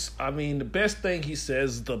verse. I mean, the best thing he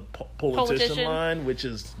says is the politician line, which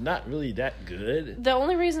is not really that good. The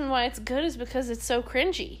only reason why it's good is because it's so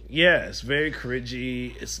cringy. Yeah, it's very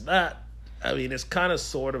cringy. It's not... I mean, it's kind of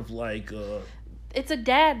sort of like... it's a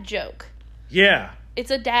dad joke. Yeah.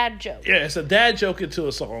 It's a dad joke. Yeah, it's a dad joke into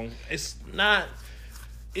a song. It's not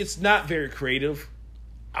very creative.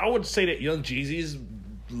 I would say that Young Jeezy's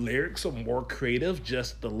lyrics are more creative,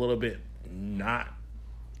 just a little bit not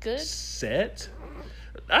good set.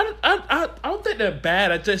 I don't think they're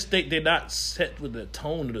bad. I just think they're not set with the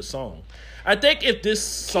tone of the song. I think if this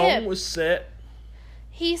song was set,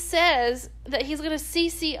 he says that he's gonna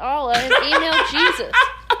CC Allah and email Jesus.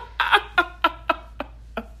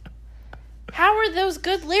 How are those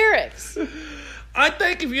good lyrics? I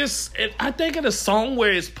think in a song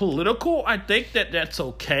where it's political, I think that's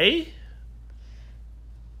okay.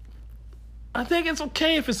 I think it's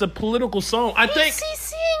okay if it's a political song. He's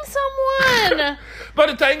CCing someone. But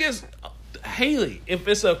the thing is, Haley, if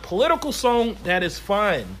it's a political song, that is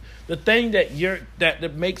fine. The thing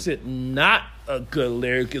that makes it not a good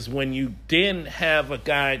lyric is when you then have a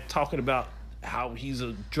guy talking about how he's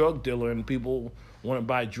a drug dealer and people want to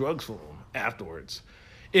buy drugs from him afterwards.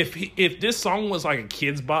 If this song was like a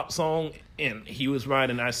Kids Bop song and he was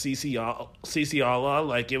writing I CC Allah,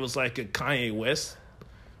 like it was like a Kanye West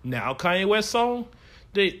song,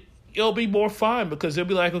 it'll be more fun because they'll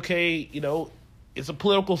be like, okay, it's a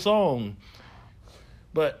political song.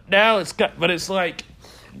 But now it's like...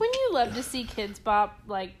 Wouldn't you love to see Kids Bop,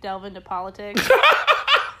 like, delve into politics?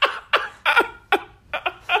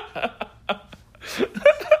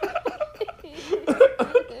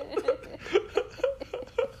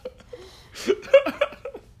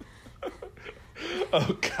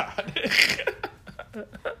 Oh, God.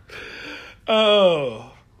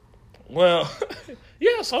 Oh. Well,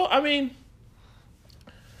 yeah, so, I mean,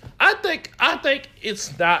 I think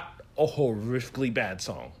it's not a horrifically bad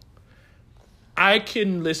song. I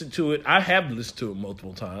can listen to it. I have listened to it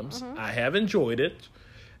multiple times. Mm-hmm. I have enjoyed it.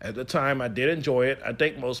 At the time, I did enjoy it. I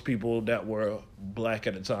think most people that were black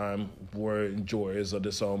at the time were enjoyers of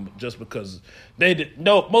this song just because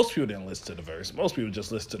most people didn't listen to the verse. Most people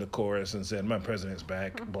just listened to the chorus and said, my president's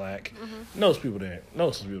back, mm-hmm. black. Mm-hmm. Most people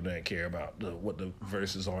didn't care about what the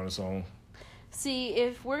verses are in the song. See,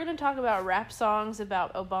 if we're going to talk about rap songs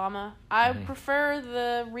about Obama, I prefer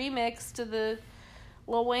the remix to the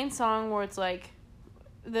Lil Wayne song where it's like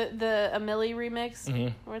the Emily remix,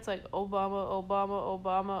 where it's like Obama, Obama,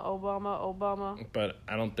 Obama, Obama, Obama. But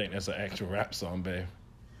I don't think that's an actual rap song, babe.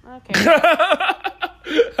 Okay.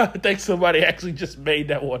 I think somebody actually just made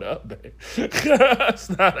that one up, babe. It's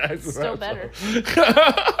not an actual still rap better.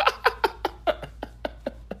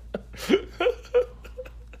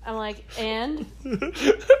 I'm like, and?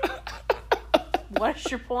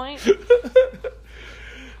 What's your point?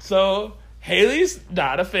 So, Haley's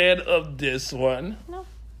not a fan of this one. No.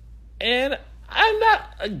 And I'm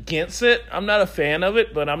not against it. I'm not a fan of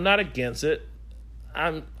it, but I'm not against it.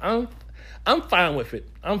 I'm fine with it.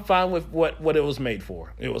 I'm fine with what it was made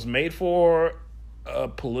for. It was made for a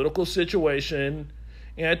political situation,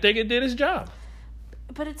 and I think it did its job.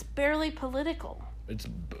 But it's barely political. It's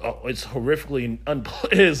horrifically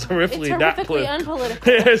unpolitical. It's horrifically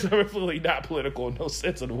not political in no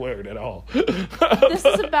sense of the word at all. This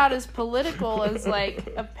is about as political as like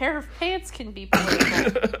a pair of pants can be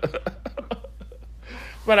political.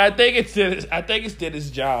 But I think it did its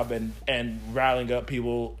job and riling up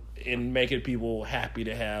people and making people happy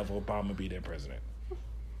to have Obama be their president.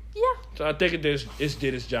 Yeah. So I think it did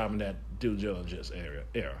its job in that due diligence era.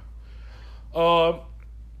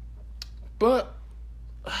 But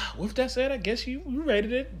with that said, I guess you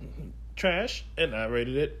rated it trash, and I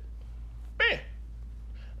rated it meh.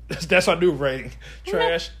 That's our new rating.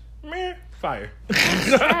 Trash, meh, fire.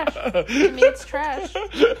 It's trash. To me, it's trash.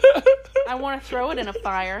 I want to throw it in a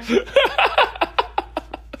fire.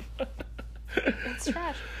 It's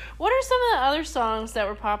trash. What are some of the other songs that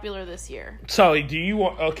were popular this year? So, do you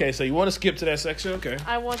want? Okay, so you want to skip to that section? Okay.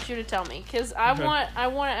 I want you to tell me because I want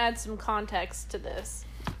to add some context to this.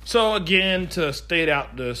 So again, to state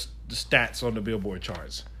out the stats on the Billboard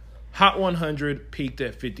charts, Hot 100 peaked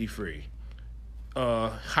at 53.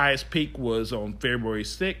 Highest peak was on February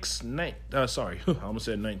 6th. I almost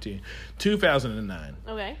said 19. 2009.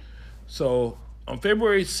 Okay. So on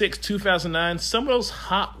February 6th, 2009, some of those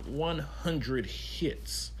Hot 100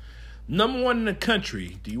 hits. Number one in the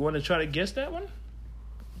country. Do you want to try to guess that one?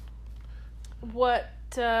 What?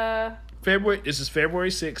 This is February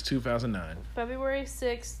 6th, 2009. February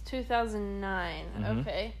 6th, 2009. Mm-hmm.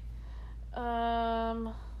 Okay.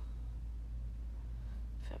 February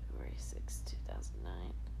 6th, 2009.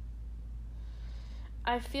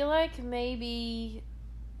 I feel like maybe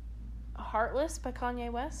Heartless by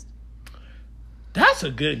Kanye West. That's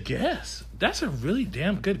a good guess. That's a really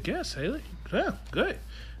damn good guess, Haley. Yeah, good.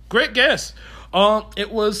 Great guess.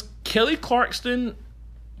 It was Kelly Clarkson,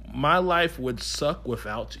 My Life Would Suck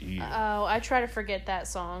Without You. Oh, I try to forget that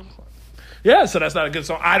song. Yeah, so that's not a good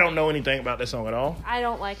song. I don't know anything about that song at all. I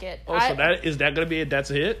don't like it. Oh, so is that going to be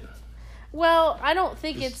that's a hit? Well, I don't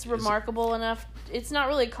think it's remarkable enough. It's not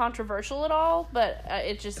really controversial at all, but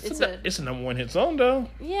it's a number one hit song, though.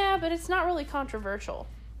 Yeah, but it's not really controversial.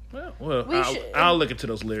 Well, I'll look into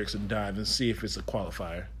those lyrics and dive and see if it's a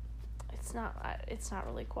qualifier. It's not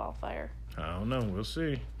really a qualifier. I don't know. We'll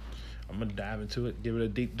see. I'm gonna dive into it, give it a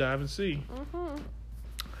deep dive, and see. Mm-hmm.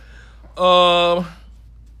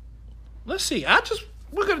 Let's see.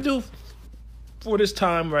 We're gonna do for this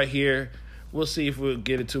time right here. We'll see if we'll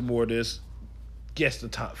get into more of this. Guess the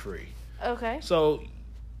top three. Okay. So,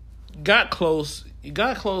 got close. You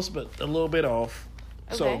got close, but a little bit off.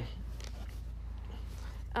 Okay.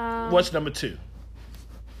 So, what's number two?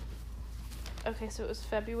 Okay, so it was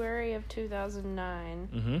February of 2009.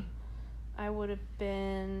 Mm-hmm. I would have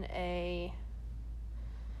been a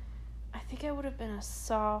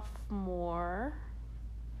sophomore.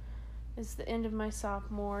 It's the end of my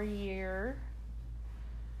sophomore year.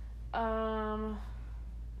 I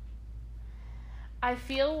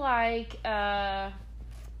feel like she wants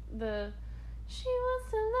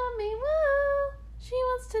to love me, woo. She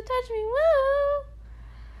wants to touch me, woo.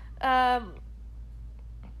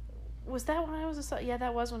 Was that when I was yeah,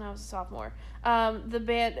 that was when I was a sophomore. The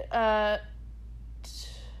band,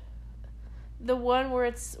 the one where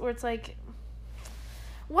it's like,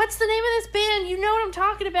 what's the name of this band? You know what I'm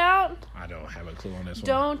talking about. I don't have a clue on this one.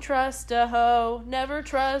 Don't trust a hoe, never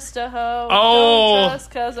trust a hoe. Oh, don't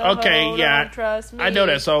trust 'cause a okay, hoe yeah. don't trust me. I know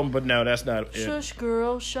that song, but no, that's not it. Shush,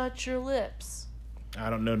 girl, shut your lips. I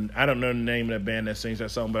don't know the name of that band that sings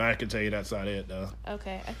that song, but I can tell you that's not it though.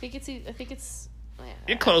 Okay, I think it's.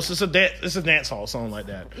 You're close. It's a dance hall song like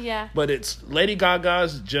that. Yeah. But it's Lady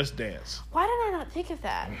Gaga's Just Dance. Why did I not think of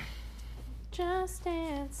that? Just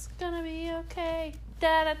dance, gonna be okay.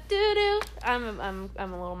 Da da doo doo. I'm a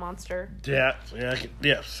little monster. Yeah.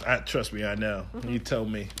 Yes. Trust me, I know. Mm-hmm. You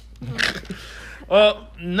told me.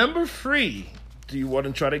 Mm-hmm. Number 3. Do you want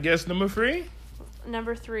to try to guess number 3?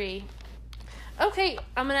 Number 3. Okay,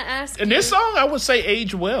 I'm gonna ask. And this song, I would say,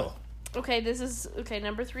 aged well. Okay,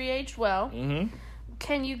 number 3 aged well. Mm-hmm.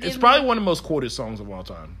 Can you give It's probably one of the most quoted songs of all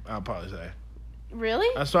time, I'll probably say. Really?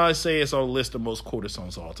 That's why I say it's on a list of most quoted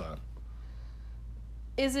songs of all time.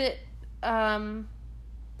 Is it,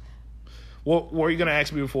 What were you going to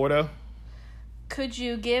ask me before, though? Could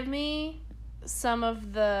you give me some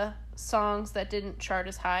of the songs that didn't chart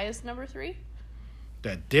as high as number 3?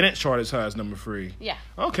 That didn't chart as high as number 3? Yeah.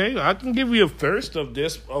 Okay, I can give you a first of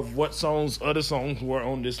what other songs were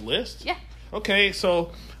on this list. Yeah. Okay,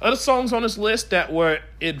 so other songs on this list that were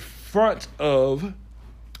in front of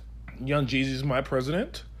Young Jeezy's My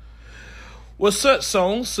President was such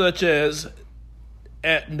songs such as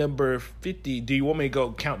at number 50. Do you want me to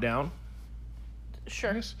go count down?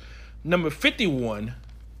 Sure. Yes. Number 51,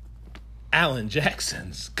 Alan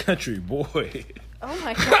Jackson's Country Boy. Oh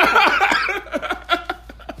my God.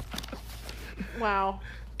 Wow.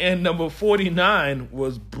 And number 49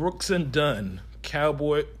 was Brooks and Dunn,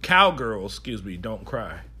 Cowgirls, Don't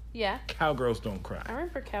Cry. Yeah. Cowgirls Don't Cry. I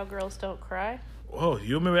remember Cowgirls Don't Cry. Oh,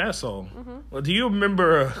 you remember that song? Mm-hmm. Well, do you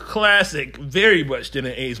remember a classic, very much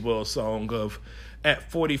didn't age well song of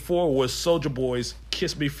at 44 was Soulja Boy's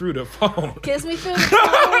Kiss Me Through the Phone? Kiss me through the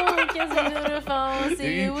phone, kiss me through the phone,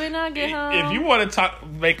 see you when I get home. If you want to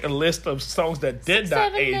make a list of songs that did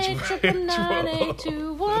not age well,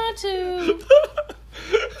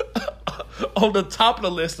 on the top of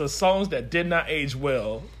the list of songs that did not age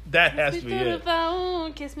well, That has to be through it. the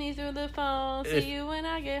phone, kiss me through the phone, If- see you when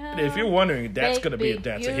I get home. If you're wondering, that's going to be a Baby,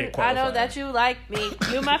 That's a Hit qualifier. I know that you like me.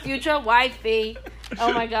 You my future wifey.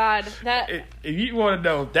 Oh my God. If you want to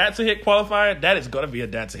know That's a Hit qualifier, that is going to be a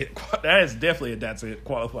That's a Hit. That is definitely a That's a Hit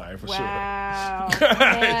qualifier for Wow. sure.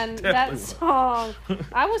 Man, It's that definitely song.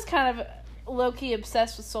 I was kind of low-key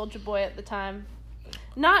obsessed with Soulja Boy at the time.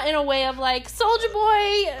 Not in a way of like, Soulja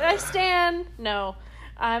Boy, I stan. No.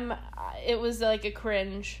 It was like a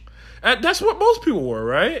cringe. That's what most people were,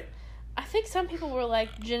 right? I think some people were like,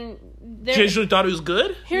 Usually thought he was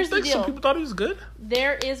good. Here's you think the deal. Some people thought he was good.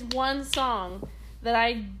 There is one song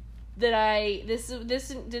that this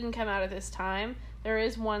didn't come out at this time. There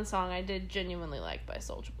is one song I did genuinely like by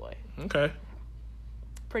Soulja Boy. Okay.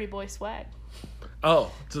 Pretty Boy Swag.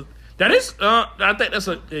 Oh, so that is. I think that's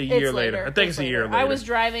a year It's later. I think it's a year later. I was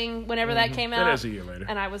driving whenever that came out. That is a year later.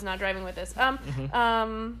 And I was not driving with this.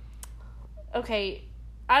 Okay,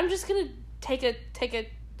 I'm just gonna take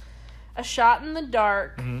a shot in the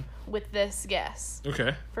dark with this guess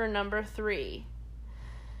Okay. for number 3.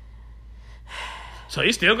 So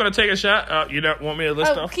you still gonna take a shot? You don't want me to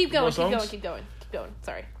list off? Keep more going. songs? Keep going.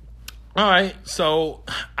 Sorry. All right, so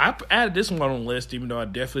I added this one on the list, even though I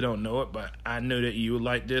definitely don't know it, but I knew that you would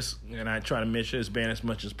like this, and I try to mention this band as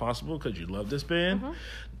much as possible because you love this band.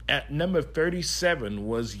 At number 37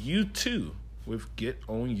 was U2 with Get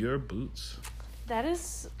On Your Boots. That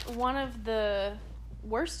is one of the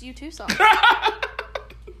worst U2 songs.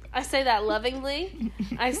 I say that lovingly.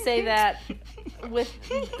 I say that with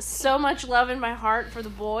so much love in my heart for the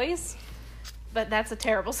boys, but that's a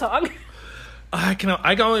terrible song. I can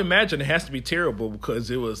only imagine it has to be terrible because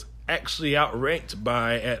it was actually outranked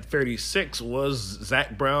by, at 36, was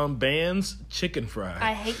Zac Brown Band's Chicken Fry.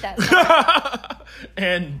 I hate that song.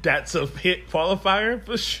 And that's a hit qualifier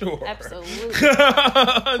for sure. Absolutely.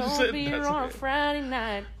 Don't Don't be here on a Friday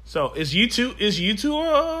night. So is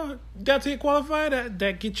U2 that's a hit qualifier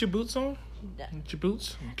that get your boots on? Get your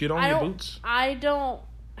boots? Get on your boots? I don't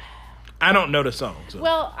know the song. So.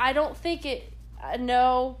 Well, I don't think it.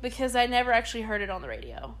 No, because I never actually heard it on the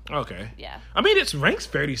radio. Okay. Yeah. I mean, it's ranks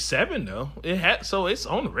 37 though. So it's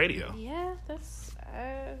on the radio. Yeah, that's.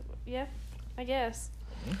 Yeah, I guess.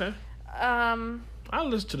 Okay. I'll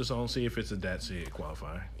listen to the song, see if it's a That's It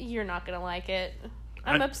qualifier. You're not gonna like it.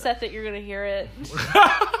 I'm upset that you're gonna hear it.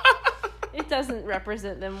 It doesn't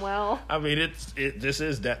represent them well. I mean, this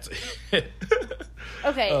is That's It.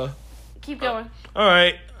 Okay. Keep going. All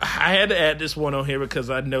right. I had to add this one on here because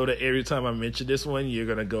I know that every time I mention this one, you're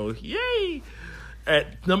going to go, yay!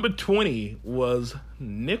 At number 20 was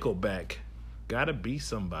Nickelback, Gotta Be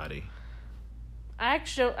Somebody. I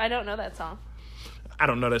don't know that song. I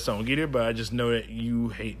don't know that song either, but I just know that you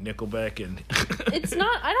hate Nickelback. And It's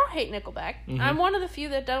not, I don't hate Nickelback. I'm one of the few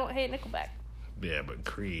that don't hate Nickelback. Yeah, but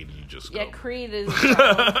Creed, you just go. Yeah, Creed is...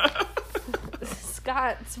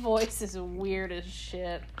 Scott's voice is weird as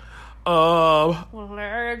shit. That's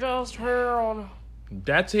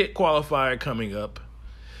a hit qualifier coming up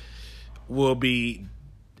will be,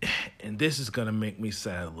 and this is gonna make me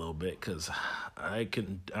sad a little bit because I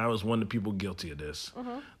was one of the people guilty of this.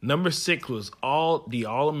 Number 6 was All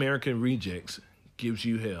American Rejects, Gives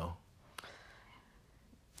You Hell.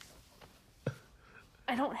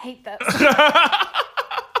 I don't hate that song.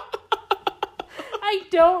 I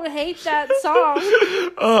don't hate that song.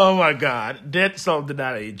 Oh my God, that song did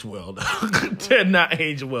not age well. Did not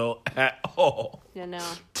age well at all. Yeah, no.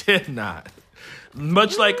 Did not.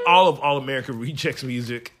 Much like all of All American Rejects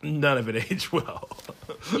music, none of it aged well.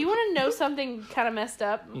 You want to know something kind of messed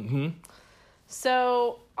up? Mm-hmm.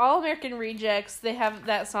 So, All American Rejects, they have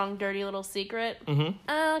that song, Dirty Little Secret. Mm-hmm.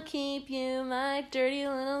 I'll keep you my dirty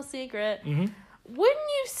little secret. Mm-hmm. Wouldn't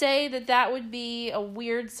you say that would be a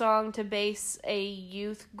weird song to base a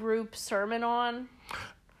youth group sermon on?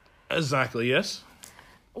 Exactly, yes.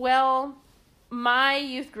 Well, my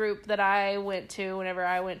youth group that I went to whenever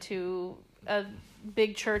I went to a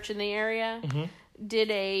big church in the area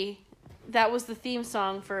that was the theme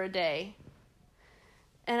song for a day.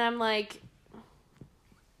 And I'm like...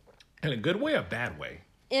 In a good way or bad way?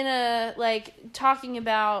 In a, talking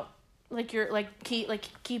about... you're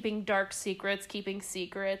keeping dark secrets, keeping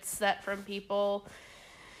secrets that from people.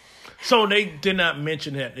 So they did not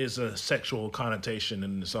mention that there's a sexual connotation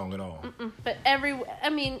in the song at all. But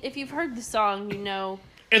if you've heard the song, you know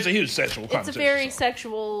it's a huge sexual connotation. It's a very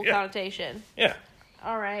sexual connotation. Yeah.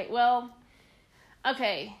 All right. Well,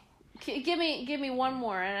 okay. Give me one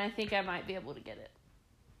more, and I think I might be able to get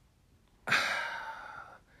it.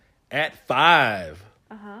 At 5.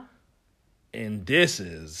 And this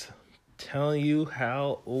is telling you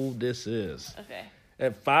how old this is. Okay.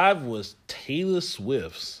 At 5 was Taylor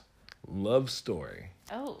Swift's Love Story.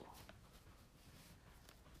 Oh.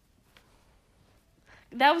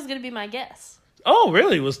 That was going to be my guess. Oh,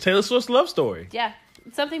 really? It was Taylor Swift's Love Story? Yeah.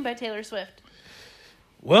 Something by Taylor Swift.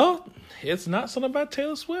 Well, it's not something about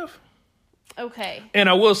Taylor Swift. Okay. And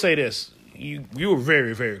I will say this. You were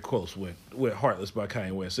very, very close with Heartless by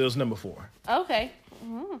Kanye West. It was number 4. Okay.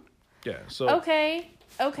 Yeah, so... Okay.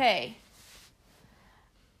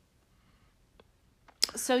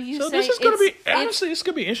 So this is going to be... Honestly, it's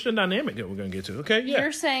going to be an interesting dynamic that we're going to get to. Okay, yeah.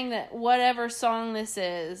 You're saying that whatever song this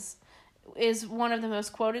is one of the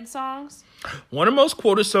most quoted songs? One of the most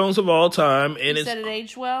quoted songs of all time. And you said it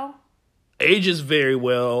aged well? Ages very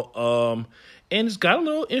well. And it's got a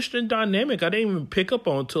little interesting dynamic I didn't even pick up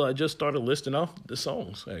on until I just started listing off the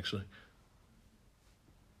songs, actually.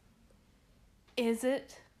 Is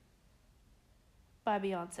it by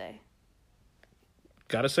Beyonce?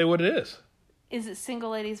 Gotta say what it is. Is it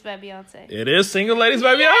Single Ladies by Beyonce? It is Single Ladies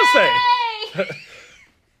by Beyonce.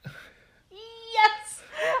 Yes!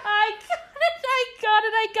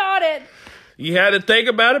 I got it. You had to think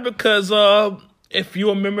about it because if you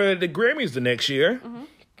remember the Grammys the next year,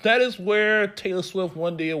 that is where Taylor Swift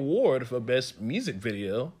won the award for Best Music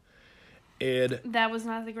Video. And that was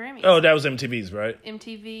not the Grammys. Oh, that was MTV's, right?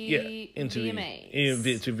 MTV VMAs.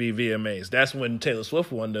 MTV VMAs. That's when Taylor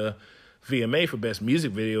Swift won the VMA for Best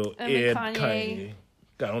Music Video. And Kanye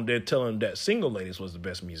got on there telling that Single Ladies was the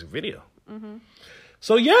best music video.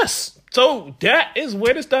 So, yes. So, that is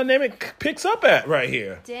where this dynamic picks up at right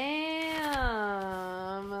here. Damn.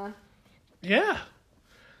 Yeah.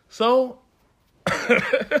 So.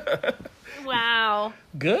 Wow.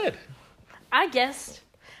 Good. I guessed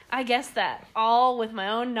that all with my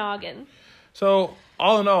own noggin. So,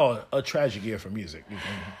 all in all, a tragic year for music. You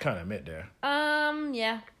can kind of admit there.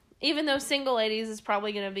 Yeah. Even though Single Ladies is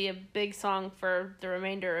probably going to be a big song for the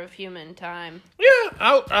remainder of human time.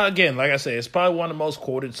 Yeah. Again, like I said, it's probably one of the most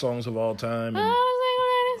quoted songs of all time. And, Single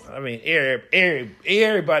Ladies. I mean,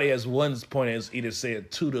 everybody has one point has either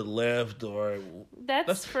said to the left or...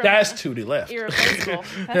 That's to the left. Irreplaceable.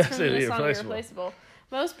 That's from the song Irreplaceable.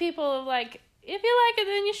 Most people are like, if you like it,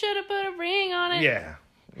 then you should have put a ring on it. Yeah.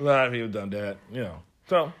 A lot of people done that,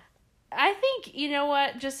 So... I think, you know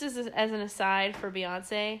what, just as an aside for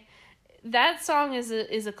Beyonce, that song is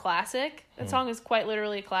a classic. That song is quite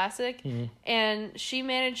literally a classic. And she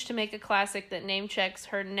managed to make a classic that name checks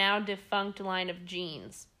her now defunct line of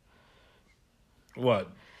jeans. What?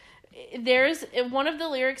 There's one of the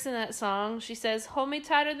lyrics in that song, she says, "Hold me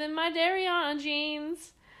tighter than my Darion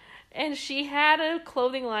jeans." And she had a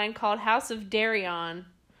clothing line called House of Darion.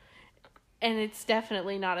 And it's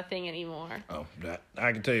definitely not a thing anymore. Oh,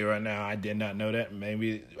 I can tell you right now, I did not know that.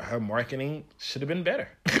 Maybe her marketing should have been better.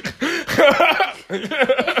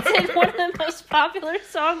 It's in one of the most popular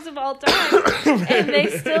songs of all time, and they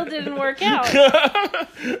still didn't work out.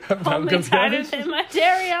 Hold me tighter than my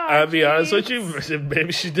Darion. I'll be honest with you,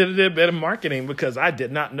 maybe she did a better marketing because I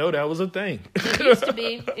did not know that was a thing. It used to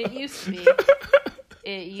be.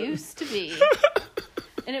 It used to be.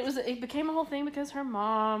 And it became a whole thing because her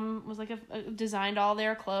mom was like designed all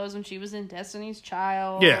their clothes when she was in Destiny's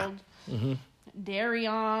Child. Yeah.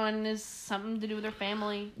 Darion is something to do with her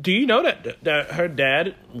family. Do you know that her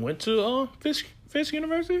dad went to Fisk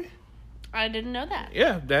University? I didn't know that.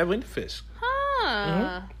 Yeah, dad went to Fisk.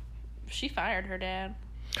 Huh. She fired her dad.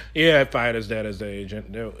 Yeah, fired his dad as the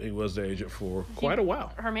agent. He was the agent for quite a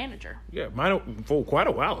while. Her manager. Yeah, for quite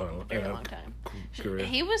a while. Very long time. Career.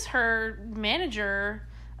 He was her manager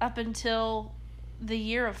up until the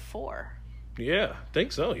year of 4. Yeah, I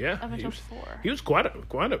think so. Yeah, up until 4. He was quite a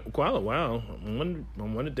while. I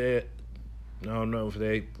wonder that. I don't know if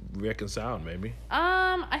they reconciled. Maybe.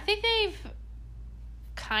 I think they've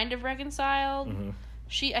kind of reconciled.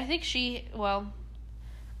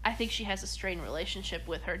 I think she has a strained relationship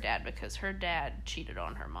with her dad because her dad cheated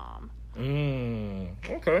on her mom.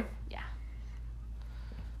 Okay. Yeah.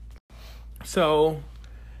 So,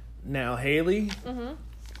 now Haley,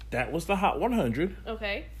 that was the Hot 100.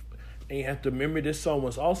 Okay. And you have to remember this song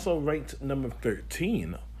was also ranked number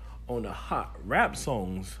 13 on the Hot Rap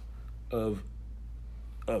Songs where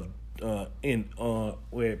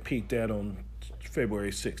it peaked at on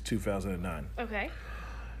February 6, 2009. Okay.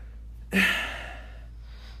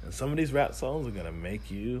 And some of these rap songs are gonna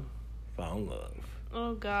make you fall in love.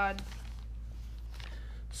 Oh God.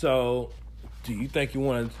 So, do you think you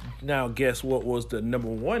want to now guess what was the number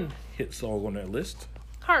 1 hit song on that list?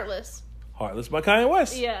 Heartless. Heartless by Kanye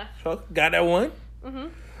West. Yeah. So, got that one?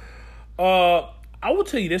 I will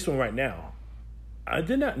tell you this one right now. I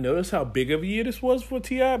did not notice how big of a year this was for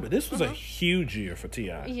T.I., but this was a huge year for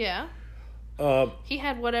T.I. Yeah. He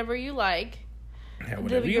had Whatever You Like. Had The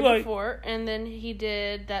Whatever year You Like. before, and then he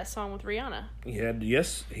did that song with Rihanna. He had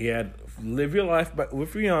Live Your Life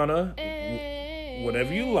with Rihanna,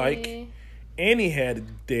 Whatever You Like, and he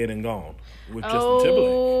had Dead and Gone with Justin Timberlake.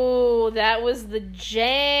 Oh, that was the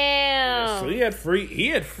jam. So he had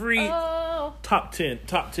free Oh. top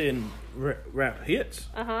 10 rap hits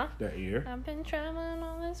that year. I've been traveling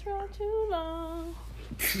on this road too long.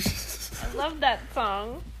 I love that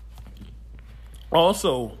song.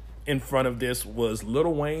 Also, in front of this was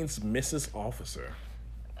Lil Wayne's Mrs. Officer.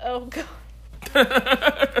 Oh, God.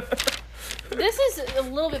 This is a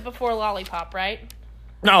little bit before Lollipop, right?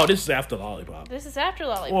 No, this is after Lollipop. This is after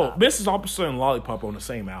Lollipop. Well, Mrs. Officer and Lollipop on the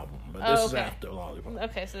same album, but this is okay. after Lollipop.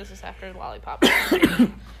 Okay, so this is after Lollipop.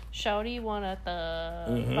 Shorty wanna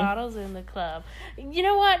the bottles in the club. You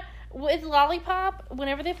know what? With Lollipop,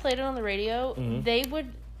 whenever they played it on the radio, they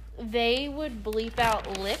would bleep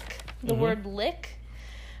out lick, the word lick.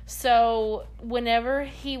 So whenever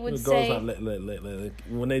he would It say, goes like, lick.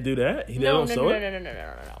 When they do that, they no, don't show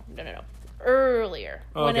it. No. Earlier,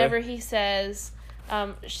 Oh, okay. whenever he says,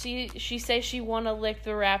 she says she wanna lick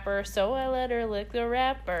the rapper, so I let her lick the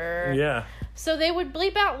rapper. Yeah. So they would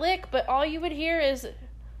bleep out lick, but all you would hear is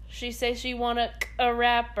she says she wanna a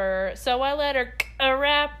rapper, so I let her a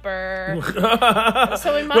rapper.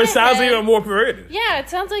 So in my Which sounds head, even more perverted. yeah, it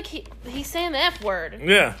sounds like he's saying the F word.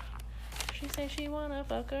 Yeah. She says she wanna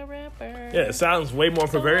fuck a rapper. Yeah, it sounds way more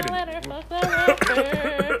So I perverted. let her fuck the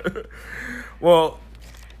rapper. Well,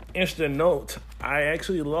 interesting note, I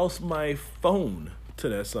actually lost my phone to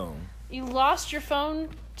that song. You lost your phone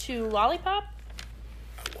to Lollipop?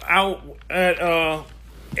 Out at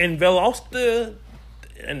in Veloster,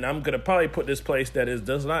 and I'm gonna probably put this place that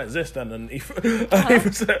does not exist underneath.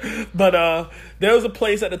 But there was a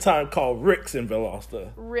place at the time called Rick's in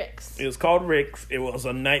Veloster. Rick's. It was called Rick's. It was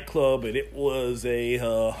a nightclub, and it was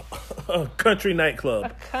a country nightclub. A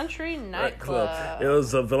country nightclub. It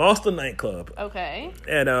was a Veloster nightclub, Okay.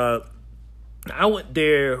 and I went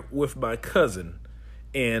there with my cousin,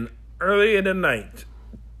 and early in the night,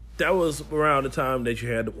 that was around the time that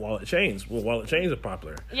you had wallet chains. Well, wallet chains are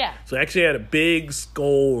popular. Yeah. So I actually had a big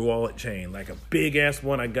skull wallet chain, like a big ass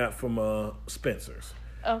one I got from Spencer's.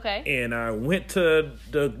 Okay. And I went to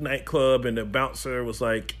the nightclub, and the bouncer was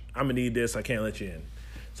like, "I'm gonna need this. I can't let you in."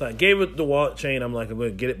 So I gave it the wallet chain. I'm like, "I'm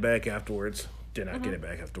gonna get it back afterwards." Did not get it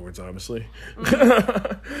back afterwards, obviously.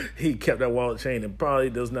 He kept that wallet chain and probably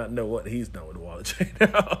does not know what he's done with the wallet chain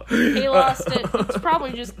now. He lost it. It's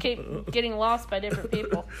probably just keep getting lost by different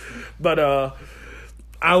people. But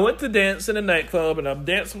I went to dance in a nightclub, and I'm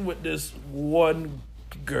dancing with this one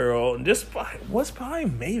girl, and this might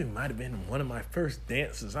have been one of my first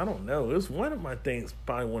dances. I don't know. It was one of my things,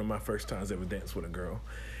 probably one of my first times ever danced with a girl.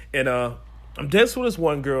 And I'm dancing with this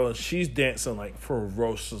one girl, and she's dancing like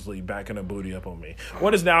ferociously, backing her booty up on me.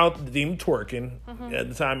 What is now deemed twerking. At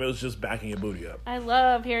the time, it was just backing your booty up. I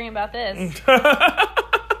love hearing about this.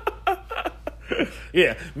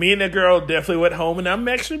 Yeah, me and that girl definitely went home, and I'm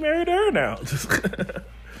actually married to her now.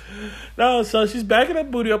 No, so she's backing her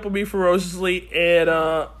booty up on me ferociously, and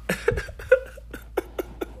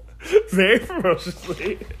very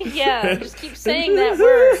ferociously. Yeah, just keep saying that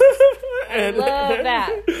word. I love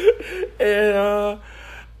that. And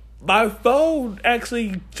my phone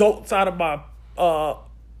actually jolts out of my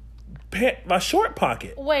short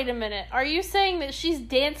pocket. Wait a minute. Are you saying that she's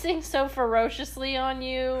dancing so ferociously on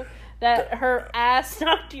you that her ass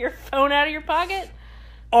knocked your phone out of your pocket?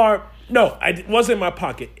 Or no, it wasn't in my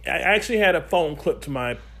pocket. I actually had a phone clipped to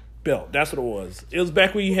my belt. That's what it was. It was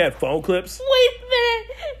back when you had phone clips. Wait a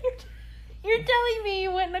minute. You're telling me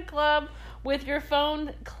you went in a club with your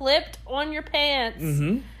phone clipped on your pants,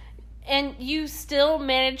 and you still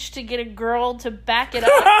managed to get a girl to back it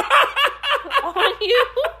up on you?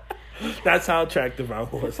 That's how attractive I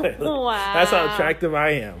was. Wow. That's how attractive I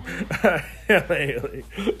am.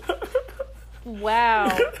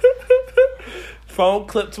 Wow. Phone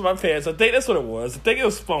clipped to my pants. I think that's what it was. I think it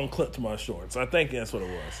was phone clipped to my shorts. I think that's what it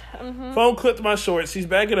was. Phone clipped to my shorts. She's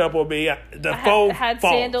backing up on me. The phone had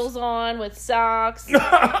falls. Sandals on with socks.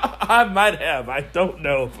 I might have. I don't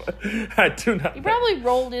know. I do not. You probably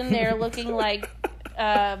rolled in there looking like,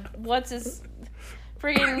 what's his,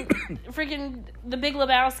 freaking the Big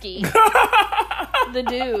Lebowski, the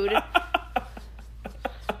dude.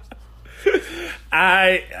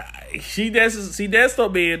 She danced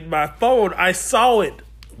on me, and my phone, I saw it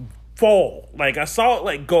fall. Like, I saw it,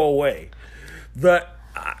 like, go away. But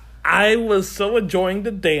I was so enjoying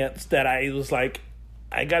the dance that I was like,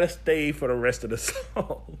 I gotta stay for the rest of the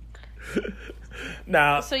song.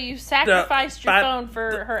 Now, So you sacrificed your phone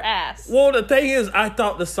for her ass. well, the thing is, I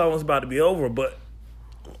thought the song was about to be over, but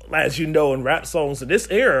as you know, in rap songs of this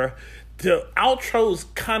era, the outro's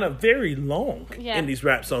kind of very long in these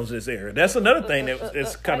rap songs of this era. That's another thing that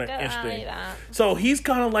is kind of interesting. So he's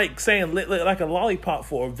kind of like saying like a lollipop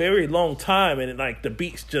for a very long time, and like the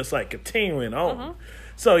beat's just like continuing on.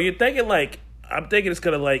 So you're thinking like, I'm thinking it's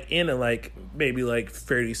gonna like end in like maybe like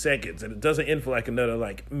 30 seconds, and it doesn't end for like another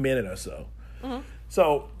like minute or so.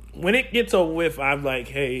 So when it gets over with, I'm like,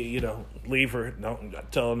 hey, you know, leave her, don't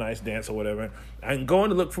tell her nice dance or whatever. I'm going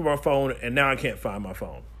to look for my phone, and now I can't find my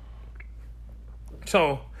phone.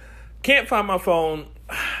 So, can't find my phone.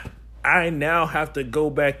 I now have to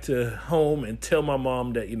go back to home and tell my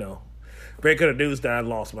mom that, you know, break her the news that I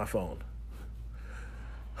lost my phone.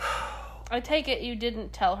 I take it you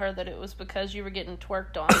didn't tell her that it was because you were getting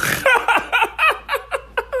twerked on.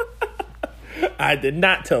 I did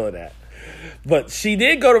not tell her that. But she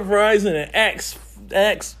did go to Verizon and asked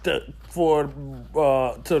for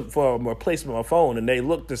a replacement of my phone, and they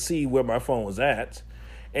looked to see where my phone was at.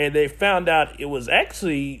 And they found out it was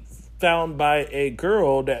actually found by a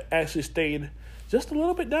girl that actually stayed just a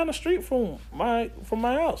little bit down the street from my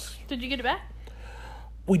house. Did you get it back?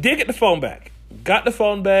 We did get the phone back. Got the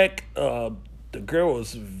phone back. The girl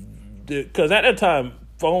was, because at that time,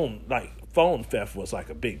 phone theft was like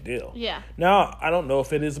a big deal. Yeah. Now I don't know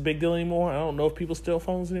if it is a big deal anymore. I don't know if people steal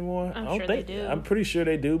phones anymore. I'm sure they do. I'm pretty sure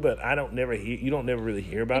they do, but you don't never really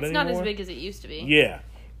hear about it anymore. It's not as big as it used to be. Yeah.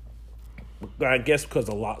 I guess because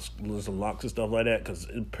of locks and stuff like that, because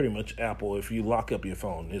pretty much Apple, if you lock up your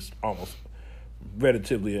phone, it's almost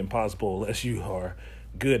relatively impossible unless you are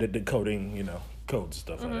good at decoding, you know, codes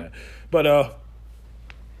and stuff like that. But,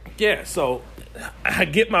 yeah, so I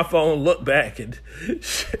get my phone, look back, and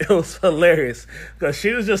it was hilarious because she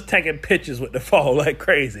was just taking pictures with the phone like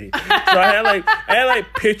crazy. So I had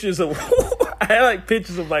like pictures of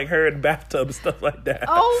like her in the bathtub and stuff like that.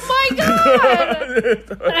 Oh my god,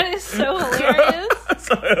 that is so hilarious.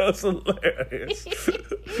 So it was hilarious.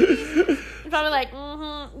 Probably like,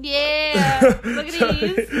 yeah, look at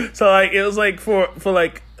these. So like it was like for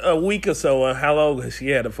like a week or so, how long she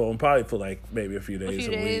had the phone? Probably for like maybe a few days, a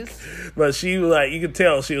week. But she was like, you could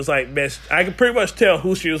tell she was like, I could pretty much tell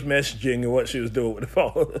who she was messaging and what she was doing with the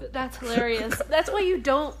phone. That's hilarious. That's why you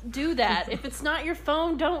don't do that. If it's not your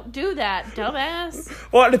phone, don't do that,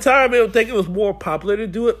 dumbass. Well, at the time, I think it was more popular to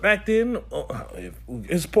do it back then.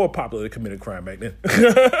 It's more popular to commit a crime back then.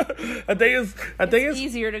 I think it's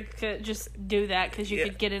easier to just do that because you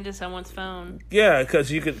could get into someone's phone. Yeah,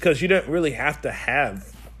 because you didn't really have to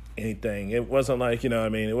have anything. It wasn't like, you know what I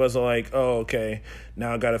mean? It wasn't like, oh, okay,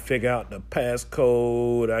 now I got to figure out the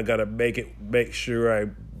passcode. I got to make sure I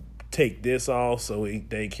take this off so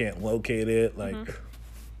they can't locate it. Like,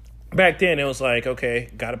 back then it was like, okay,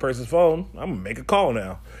 got a person's phone, I'm going to make a call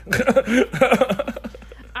now.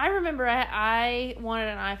 I remember I wanted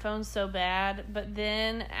an iPhone so bad, but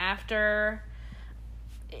then after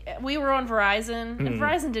we were on Verizon, and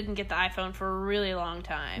Verizon didn't get the iPhone for a really long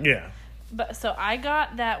time. Yeah. But so I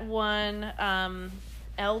got that one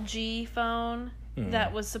LG phone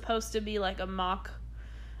that was supposed to be like a mock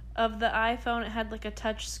of the iPhone. It had like a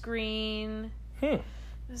touch screen. It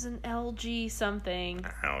was an LG something.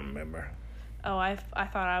 I don't remember. Oh, I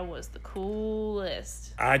thought I was the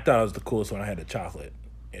coolest. I thought I was the coolest when I had the chocolate.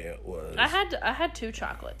 It was. I had 2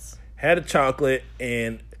 chocolates. Had a chocolate,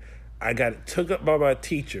 and I got it took up by my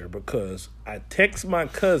teacher because I text my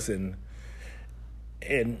cousin,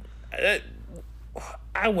 and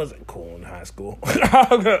I wasn't cool in high school.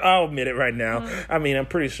 I'll admit it right now. I mean, I'm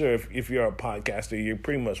pretty sure if you're a podcaster, you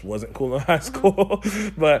pretty much wasn't cool in high school.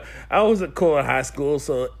 But I wasn't cool in high school,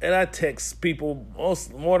 and I text people,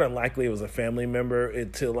 more than likely it was a family member,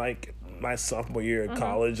 until like my sophomore year of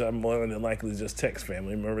college. I'm more than likely to just text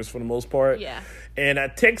family members for the most part. Yeah. And I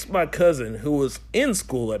text my cousin, who was in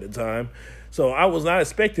school at the time, so I was not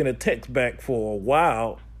expecting a text back for a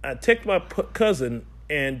while. I text my cousin,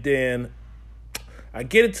 and then I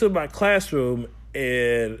get into my classroom,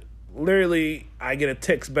 and literally I get a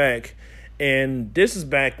text back, and this is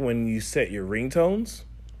back when you set your ringtones,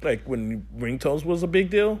 like when ringtones was a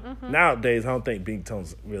big deal. Nowadays, I don't think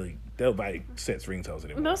ringtones really, nobody sets ringtones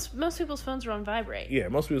anymore. Most people's phones are on vibrate. Yeah,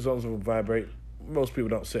 most people's phones are on vibrate. Most people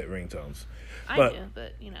don't set ringtones. I do,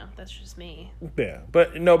 but that's just me. Yeah,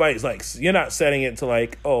 but nobody's like, you're not setting it to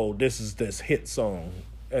like, oh, this is this hit song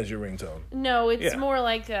as your ringtone. No, it's more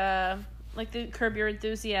like the Curb Your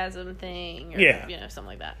Enthusiasm thing, or something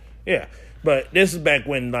like that. Yeah, but this is back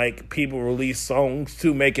when like people released songs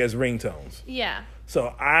to make as ringtones. Yeah.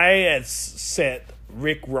 So I had set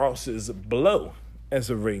Rick Ross's "Blow" as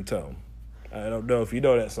a ringtone. I don't know if you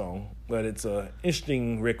know that song, but it's an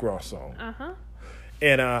interesting Rick Ross song.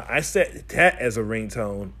 And I set that as a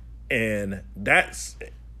ringtone, And that's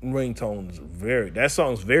ringtone's that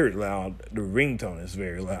song's very loud. The ringtone is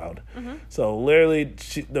very loud. So literally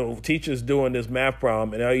the teacher's doing this math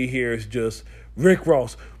problem and all you hear is just Rick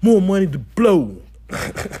Ross, more money to blow.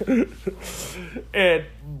 And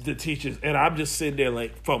the teachers, and I'm just sitting there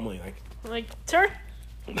like fumbling like turn.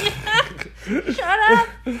 Shut up.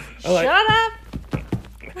 Shut up.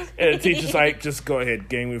 And the teacher's like, just go ahead,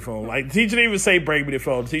 give me the phone. Like, the teacher didn't even say, break me the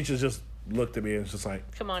phone. The teacher just looked at me and was just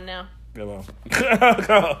like, come on now. Come on.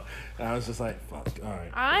 And I was just like, fuck, all right.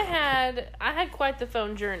 I had quite the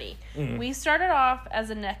phone journey. We started off as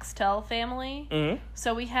a Nextel family.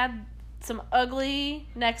 So we had some ugly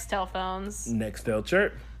Nextel phones. Nextel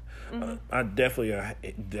chirp. I definitely,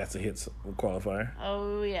 that's a hit qualifier.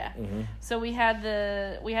 Oh, yeah. So we had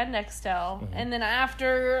Nextel. And then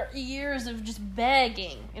after years of just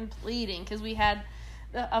begging and pleading, because we had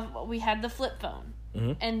the flip phone.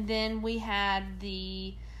 And then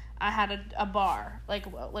I had a bar, like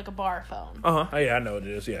a bar phone. Oh, yeah, I know what it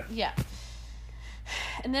is, yeah. Yeah.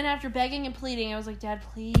 And then after begging and pleading, I was like, Dad,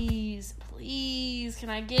 please, can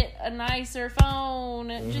I get a nicer phone?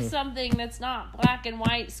 Just something that's not black and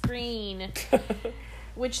white screen.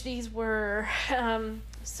 Which these were.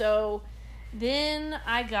 So then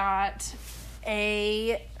I got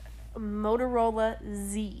a Motorola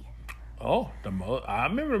Z. Oh, I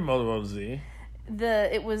remember the Motorola Z.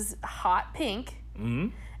 It was hot pink.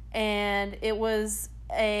 And it was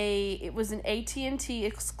an AT&T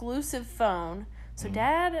exclusive phone. So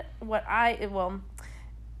Dad, I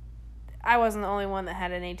wasn't the only one that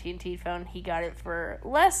had an AT&T phone. He got it for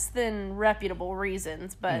less than reputable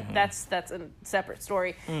reasons, but that's a separate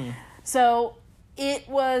story. So it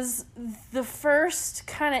was the first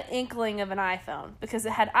kind of inkling of an iPhone because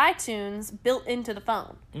it had iTunes built into the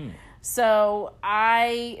phone. So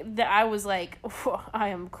I was like, I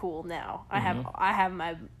am cool now. I have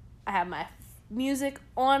my music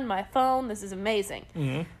on my phone. This is amazing.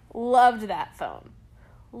 Loved that phone.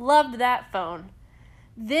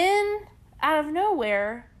 Then, out of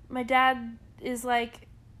nowhere, my dad is like,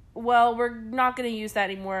 well, we're not going to use that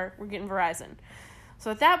anymore. We're getting Verizon.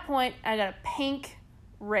 So at that point, I got a pink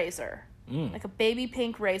Razor. Like a baby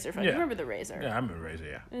pink Razor phone. Yeah. You remember the Razor? Yeah, I remember Razor,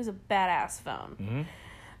 yeah. It was a badass phone.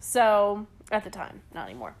 So, at the time, not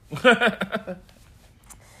anymore.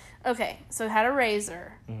 Okay, so I had a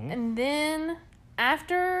Razor. And then,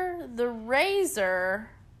 after the Razor,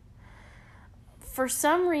 for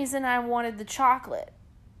some reason I wanted the chocolate.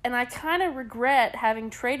 And I kind of regret having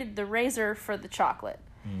traded the Razor for the chocolate.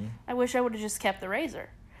 I wish I would have just kept the Razor.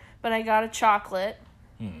 But I got a chocolate.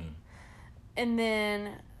 And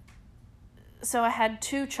then, so I had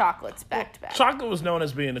two chocolates back to back. Chocolate was known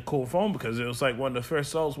as being a cool phone because it was like one of the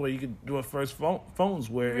first phones where you could do a first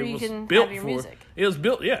phones where it was built for music. It was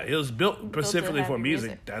built specifically for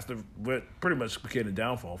music. Music. That's what pretty much became the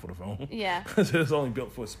downfall for the phone. Yeah. Because it was only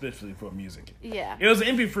built specifically for music. Yeah. It was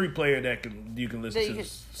an MP3 player that you can listen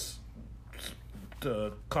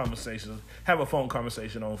to conversations, have a phone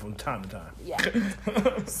conversation on from time to time. Yeah.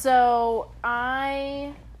 So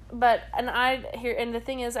and the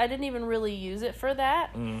thing is, I didn't even really use it for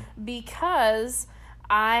that because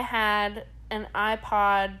I had an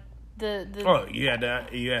iPod. You had the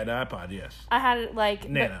iPod, yes. I had it like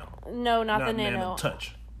Nano. No, not the Nano. Nano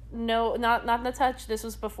Touch. No, not the Touch. This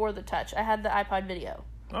was before the Touch. I had the iPod Video.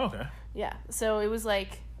 Oh, okay. Yeah, so it was a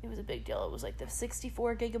big deal. It was like the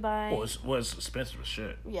 64 gigabyte. Well, it was expensive as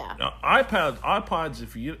shit. Yeah. Now, iPods,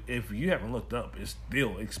 if you haven't looked up, it's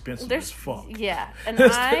still expensive as fuck. Yeah, and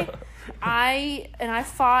I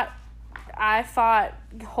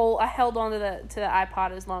held on to the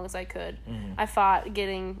iPod as long as I could. I fought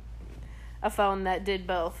getting a phone that did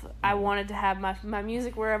both. I wanted to have my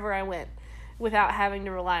music wherever I went without having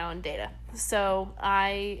to rely on data. So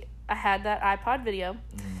I had that iPod Video.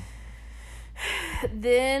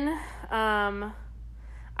 Then I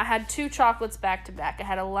had two chocolates back to back. I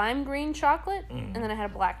had a lime green chocolate and then I had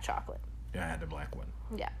a black chocolate. Yeah, I had the black one.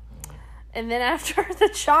 Yeah. And then after the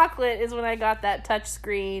chocolate is when I got that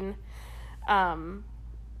touchscreen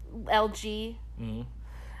LG.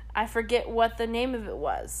 I forget what the name of it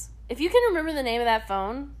was. If you can remember the name of that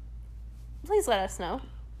phone, please let us know.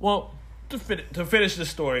 Well, to finish the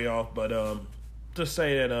story off, but to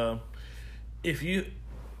say that I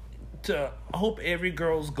hope every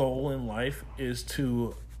girl's goal in life is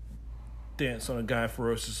to dance on a guy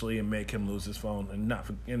ferociously and make him lose his phone, and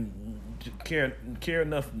care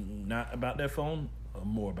enough not about that phone, or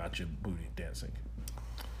more about your booty dancing.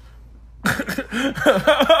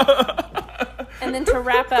 And then to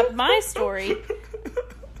wrap up my story,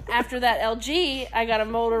 after that LG, I got a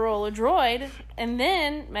Motorola Droid, and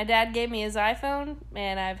then my dad gave me his iPhone,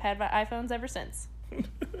 and I've had my iPhones ever since.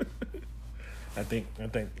 I think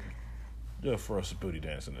the first booty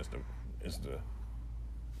dancing is the.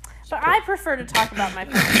 But I prefer to talk about my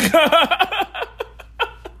phone.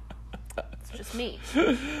 It's just me.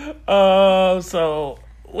 So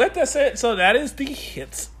with that said, so that is the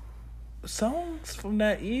hits songs from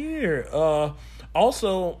that year.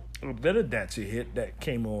 Also a bit of that's a hit that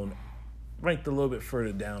came on, ranked a little bit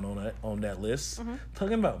further down on that list. Mm-hmm.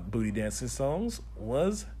 Talking about booty dancing songs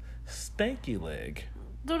was "Stanky Leg"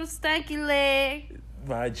 Do the stanky leg.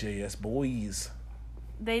 by JS Boys.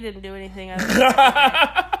 They didn't do anything other than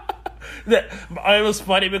It was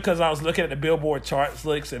funny because I was looking at the Billboard charts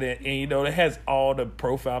looks and you know it has all the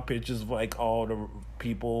profile pictures of like all the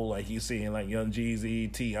people like you seeing like Young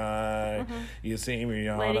Jeezy, T.I., you seeing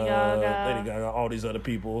Rihanna, Lady Gaga, all these other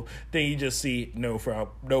people. Then you just see no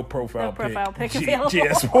profile pic available.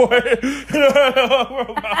 JS Boy.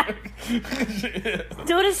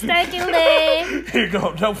 Do the stanky leg. Here you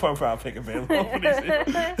go, no profile pic available.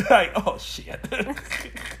 Like, oh shit.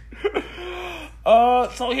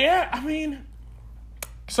 So yeah, I mean,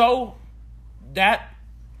 so that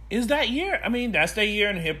is that year. I mean, that's the year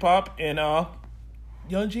in hip hop and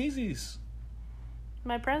Young Jeezy's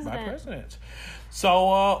My president.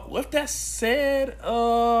 So with that said,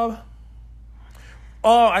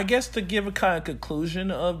 I guess to give a kind of conclusion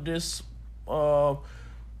of this, the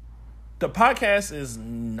podcast is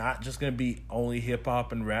not just gonna be only hip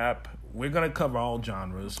hop and rap. We're gonna cover all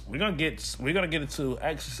genres. We're gonna get into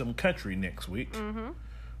actually some country next week,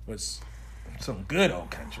 with some good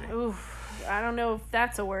old country. Oof, I don't know if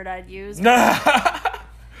that's a word I'd use.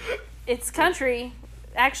 It's country.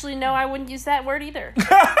 Actually, no, I wouldn't use that word either.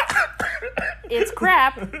 It's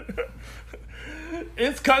crap.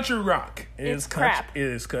 It's country rock. It's crap. It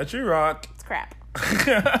is country rock. It's crap.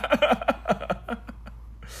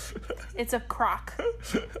 It's a crock.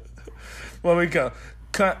 Well, we go.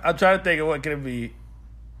 I'm trying to think of what can it be.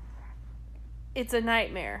 It's a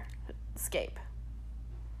nightmare escape.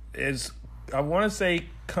 I want to say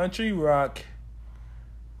country rock.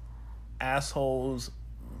 Assholes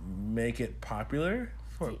make it popular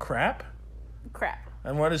for crap. Crap.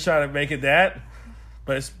 I want to try to make it that,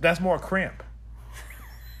 but that's more cramp.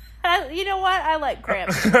 You know what? I like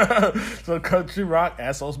cramp. So country rock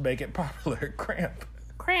assholes make it popular. Cramp.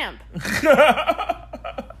 Cramp.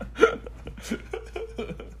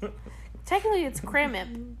 Technically, it's cramip.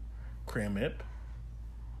 Cramip.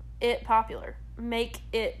 It popular. Make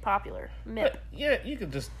it popular. Mip. But, yeah, you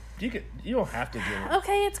don't have to give it.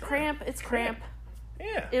 Okay, it's cramp. It's cramp.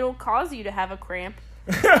 Yeah. It'll cause you to have a cramp.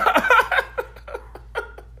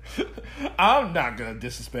 I'm not gonna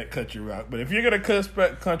disrespect country rock, but if you're gonna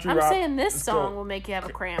disrespect country rock, I'm saying this song will make you have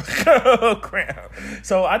a cramp. Cramp.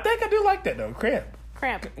 So I think I do like that though. Cramp.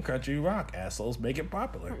 Country rock assholes make it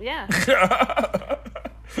popular. Yeah.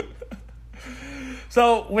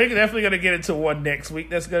 So we're definitely gonna get into one next week.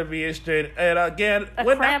 That's gonna be interesting. And again, a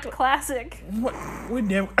cramp classic. We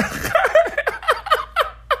never.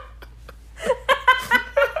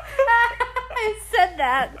 I said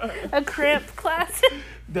that. A cramp classic.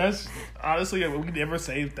 That's honestly, we never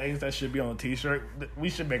say things that should be on a t-shirt. We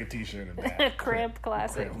should make a t-shirt of that. A cramp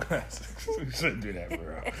classic. Cramp classics. We shouldn't do that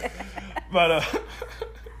for real.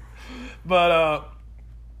 But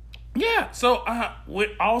yeah. So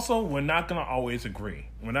we're not gonna always agree.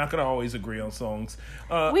 We're not gonna always agree on songs.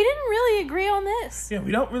 We didn't really agree on this. Yeah,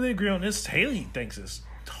 we don't really agree on this. Haley thinks it's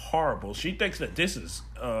horrible. She thinks that this is.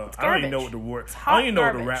 I don't even know what the word. I don't even know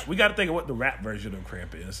what the rap. We got to think of what the rap version of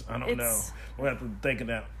Cramp is. I don't know. We have to think of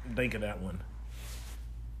that one.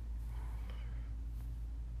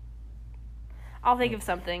 I'll think of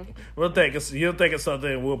something. You'll think of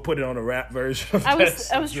something, and we'll put it on the rap version. I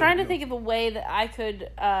was trying to think of a way that I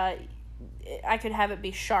could have it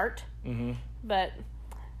be shart, but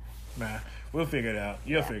nah, we'll figure it out.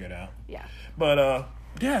 You'll figure it out. Yeah. But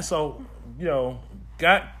yeah. So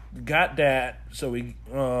got that. So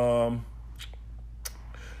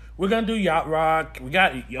we're gonna do Yacht Rock. We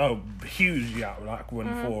got a huge Yacht Rock one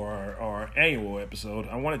for our annual episode.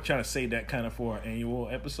 I want to try to say that kind of for our annual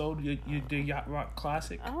episode. You do Yacht Rock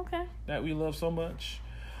classic. Oh, okay. That we love so much.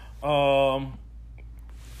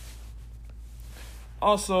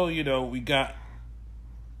 Also, we got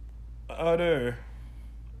other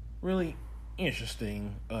really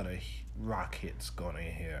interesting other rock hits going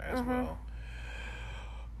in here as well.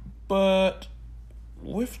 But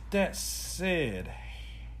with that said,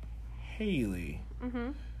 Haley,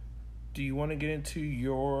 do you want to get into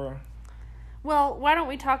your? Well, why don't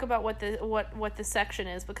we talk about what the section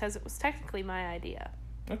is, because it was technically my idea.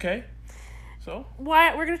 Okay. So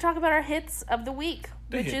Why we're going to talk about our hits of the week,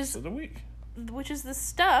 the hits of the week. which is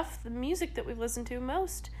the music that we've listened to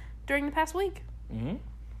most during the past week. Mm-hmm.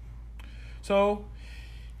 So,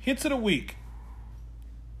 hits of the week.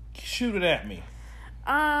 Shoot it at me.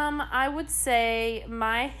 I would say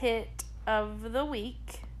my hit of the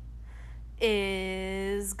week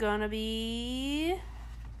is gonna be.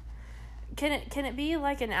 Can it be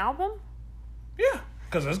like an album? Yeah,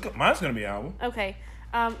 because mine's gonna be an album. Okay,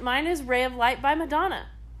 mine is "Ray of Light" by Madonna,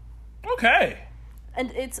 Okay.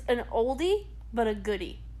 and it's an oldie but a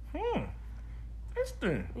goodie.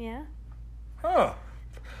 Interesting. Yeah. Huh.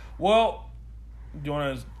 Well, do you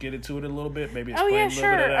want to get into it a little bit? Maybe Oh explain yeah, a little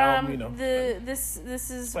sure. bit of the album. This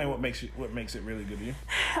is Explain what makes it really good to you.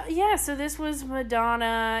 Yeah, so this was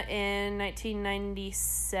Madonna in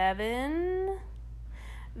 1997.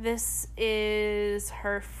 This is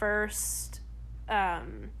her first.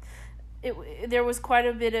 There was quite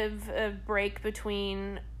a bit of a break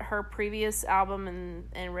between her previous album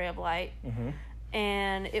and Ray of Light,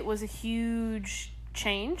 and it was a huge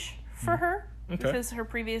change for her because her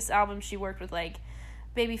previous album she worked with like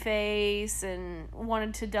Babyface and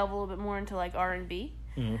wanted to delve a little bit more into like R&B.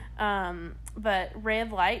 But Ray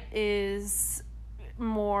of Light is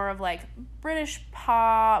more of like British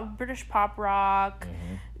pop rock.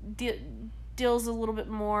 Deals a little bit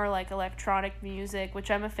more like electronic music,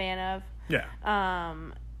 which I'm a fan of. Yeah.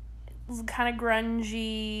 Kind of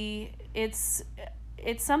grungy. It's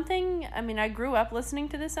something. I mean, I grew up listening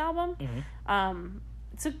to this album.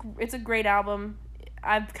 It's a great album.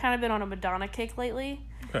 I've kind of been on a Madonna kick lately.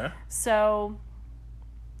 Okay. So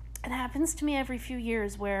it happens to me every few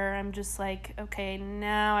years where I'm just like, okay,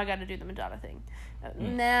 now I got to do the Madonna thing.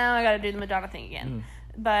 Now I got to do the Madonna thing again.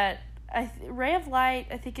 But Ray of Light,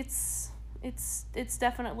 I think it's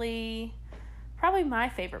definitely probably my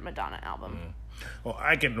favorite Madonna album. Well,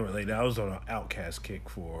 I can relate. I was on an Outkast kick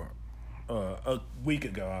for a week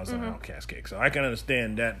ago. I was on an Outkast kick, so I can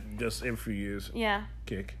understand that just every few years. Yeah.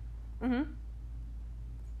 Kick.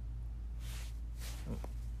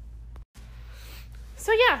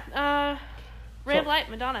 So yeah, Ray of Light,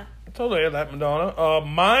 Madonna. Totally like Madonna.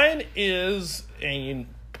 Mine is, and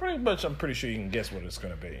pretty much, I'm pretty sure you can guess what it's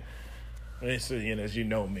gonna be. It's, as you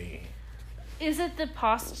know me. Is it the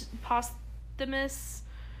posthumous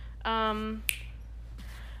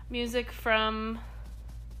music from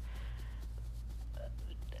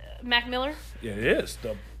Mac Miller? Yeah, it is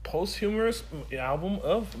the posthumous album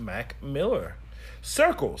of Mac Miller,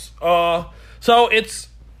 Circles. So it's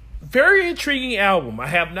very intriguing album. I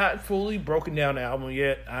have not fully broken down the album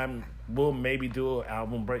yet. We'll maybe do an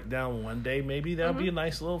album breakdown one day. Maybe that'll be a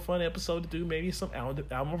nice little fun episode to do. Maybe some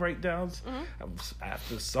album breakdowns.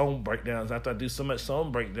 After song breakdowns, after I do so much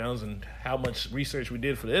song breakdowns and how much research we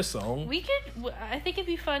did for this song. I think it'd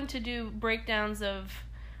be fun to do breakdowns of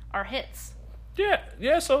our hits.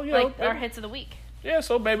 Yeah. So like our hits of the week. Yeah,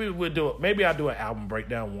 so maybe we'll do it. Maybe I'll do an album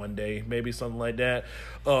breakdown one day, maybe something like that.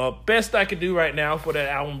 Best I can do right now for that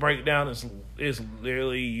album breakdown is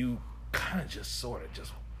literally you kind of just sort of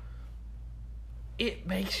just. It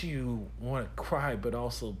makes you want to cry, but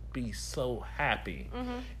also be so happy.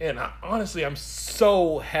 And honestly, I'm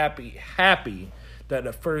so happy that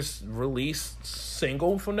the first release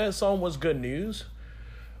single from that song was Good News,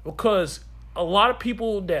 because a lot of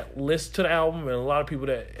people that listen to the album and a lot of people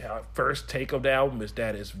that first take of the album is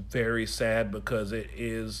that it's very sad because it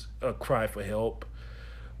is a cry for help.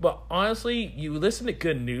 But honestly, you listen to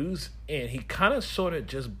Good News and he kind of sort of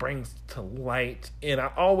just brings to light, and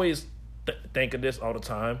I always think of this all the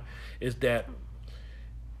time, is that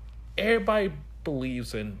everybody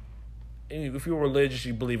believes in, if you're religious,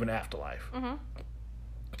 you believe in afterlife.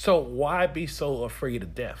 So why be so afraid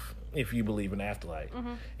of death if you believe in afterlife?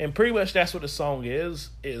 And pretty much that's what the song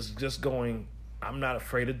is just going, I'm not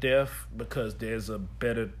afraid of death because there's a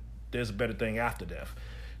better thing after death.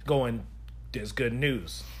 Going, there's good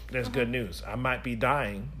news. There's good news. I might be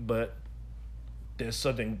dying, but there's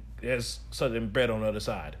something better on the other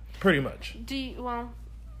side. Pretty much.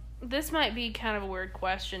 This might be kind of a weird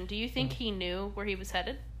question. Do you think he knew where he was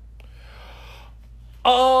headed?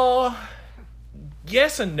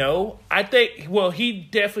 Yes and no. I think, he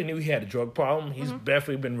definitely knew he had a drug problem. He's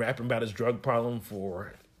definitely been rapping about his drug problem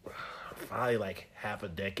for probably like half a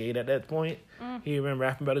decade at that point. He'd been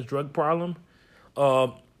rapping about his drug problem.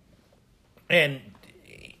 And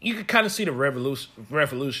you can kind of see the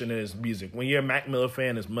revolution in his music. When you're a Mac Miller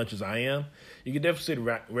fan as much as I am, you can definitely see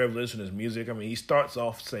the revolution in his music. I mean, he starts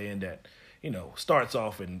off saying that, and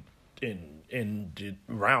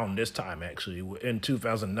around this time, actually, in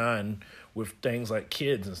 2009, with things like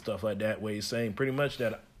Kids and stuff like that, where he's saying pretty much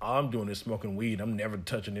that I'm doing is smoking weed. I'm never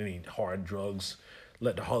touching any hard drugs.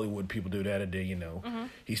 Let the Hollywood people do that. And then,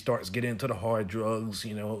 he starts getting into the hard drugs.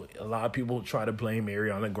 A lot of people try to blame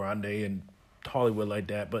Ariana Grande and Hollywood like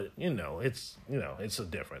that, but it's a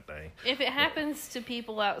different thing. If it happens to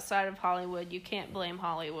people outside of Hollywood, you can't blame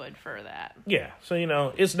Hollywood for that. Yeah, so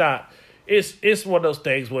it's not. It's one of those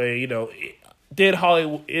things where did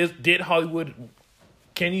Hollywood?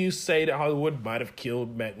 Can you say that Hollywood might have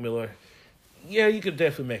killed Mac Miller? Yeah, you could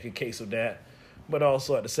definitely make a case of that, but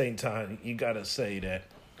also at the same time, you gotta say that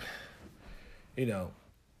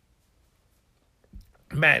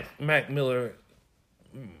Mac Miller.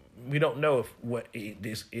 We don't know if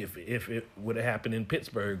it would have happened in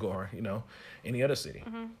Pittsburgh or any other city.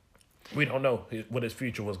 We don't know what his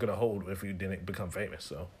future was going to hold if he didn't become famous.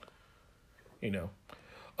 So,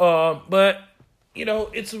 but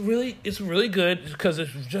it's really good because it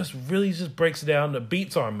just really breaks down. The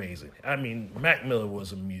beats are amazing. I mean, Mac Miller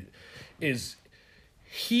was I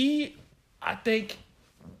think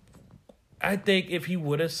if he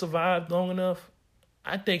would have survived long enough,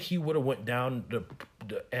 I think he would have went down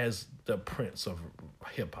as the Prince of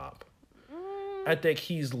hip hop. I think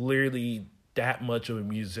he's literally that much of a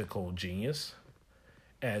musical genius.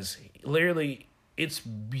 As literally, it's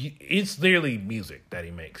literally music that he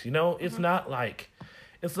makes. It's not like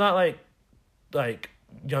Young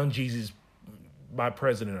Jeezy's My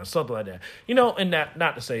President or something like that. And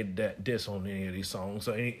not to say that diss on any of these songs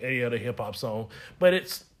or any other hip hop song, but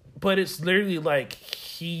it's literally like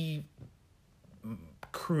he's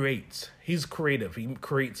creative. He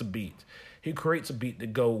creates a beat. He creates a beat to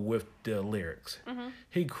go with the lyrics.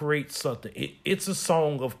 He creates something. It's a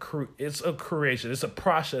song it's a creation. It's a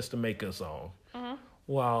process to make a song.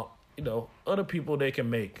 While other people can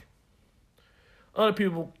make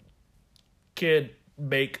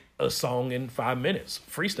a song in 5 minutes.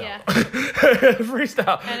 Freestyle. Yeah.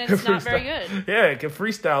 Freestyle. And it's not very good. Yeah, it can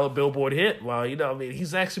freestyle a Billboard hit. While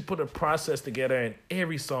he's actually put a process together, and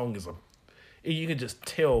every song is you can just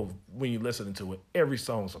tell when you're listening to it. Every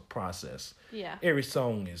song is a process. Yeah. Every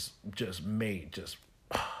song is just made.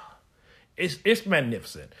 It's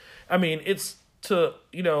magnificent. I mean, it's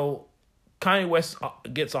Kanye West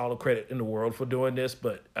gets all the credit in the world for doing this,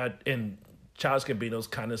 but and Childish Gambino's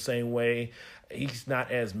kind of the same way. He's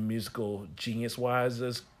not as musical genius wise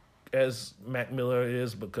as Mac Miller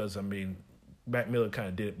is, because Mac Miller kind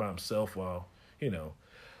of did it by himself, while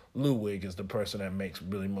Ludwig is the person that makes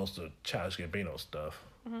really most of Childish Gambino stuff,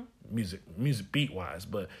 music beat wise.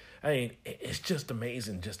 But it's just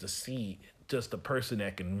amazing just to see just a person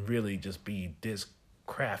that can really just be this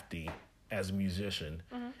crafty as a musician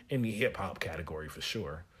in the hip hop category for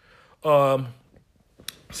sure. So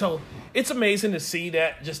it's amazing to see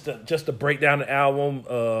that just to break down the album.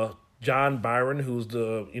 John Byron, who's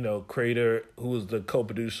the creator, who was the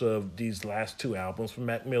co-producer of these last two albums from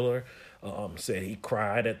Mac Miller, said he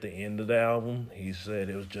cried at the end of the album. He said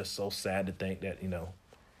it was just so sad to think that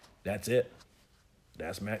that's it.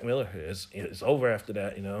 That's Mac Miller. It's over after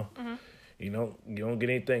that. You don't get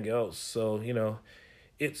anything else. So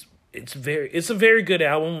it's a very good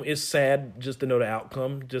album. It's sad just to know the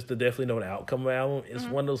outcome, just to definitely know the outcome of the album. It's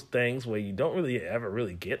one of those things where you don't really ever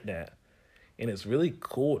really get that. And it's really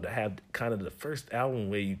cool to have kind of the first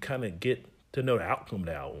album where you kind of get to know the outcome of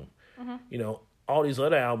the album. All these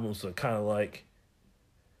other albums are kind of like,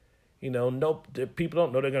 people don't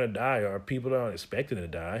know they're going to die, or people aren't expecting to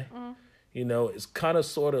die. It's kind of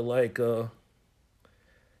sort of like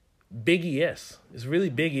Biggie S. It's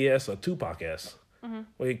really Biggie S or Tupac S.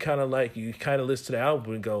 Where you kind of listen to the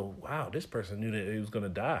album and go, wow, this person knew that he was going to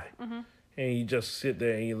die. And you just sit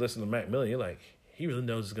there and you listen to Mac Miller, you're like, he really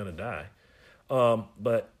knows he's going to die.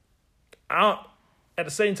 But at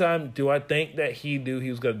the same time, do I think that he knew he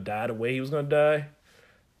was going to die the way he was going to die?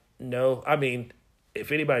 No. I mean,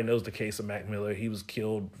 if anybody knows the case of Mac Miller, he was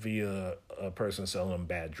killed via a person selling him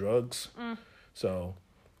bad drugs. So,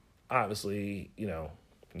 obviously, you're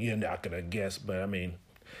not going to guess. But,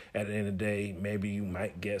 at the end of the day, maybe you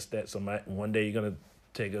might guess that one day you're going to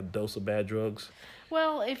take a dose of bad drugs.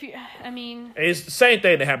 Well, it's the same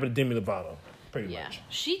thing that happened to Demi Lovato. Pretty much.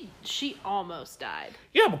 She almost died.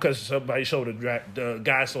 Yeah, because somebody the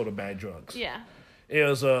guy sold her bad drugs. Yeah. It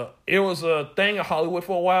was a thing in Hollywood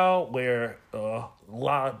for a while where a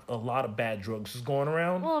lot of bad drugs was going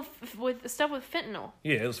around. Well, with stuff with fentanyl.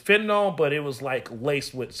 Yeah, it was fentanyl, but it was like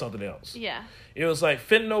laced with something else. Yeah. It was like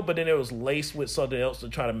fentanyl, but then it was laced with something else to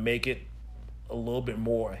try to make it a little bit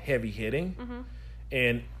more heavy hitting.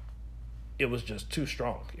 And it was just too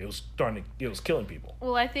strong. It was killing people.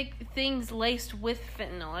 Well, I think things laced with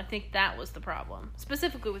fentanyl. I think that was the problem,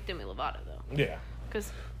 specifically with Demi Lovato, though. Yeah,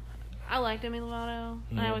 because I like Demi Lovato,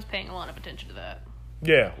 and I was paying a lot of attention to that.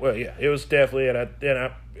 Yeah, well, yeah, it was definitely,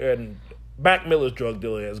 and Mac Miller's drug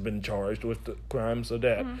dealer has been charged with the crimes of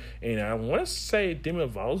that, and I want to say Demi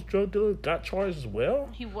Lovato's drug dealer got charged as well.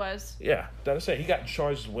 He was. Yeah, that's it. He got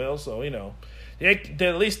charged as well, so they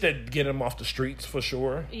at least they get him off the streets for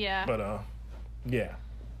sure. Yeah. But yeah.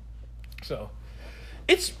 So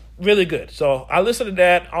it's really good. So I listened to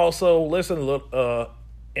that. Also listen to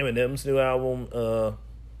Eminem's new album.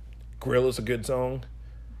 Gorilla's a good song.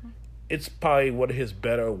 It's probably one of his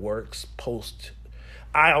better works post.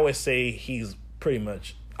 I always say he's pretty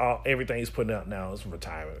much everything he's putting out now is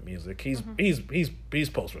retirement music. He's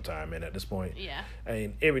post retirement at this point. Yeah. I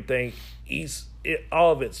mean everything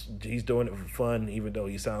all of it's he's doing it for fun, even though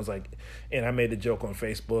he sounds like. And I made a joke on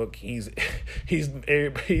Facebook. He's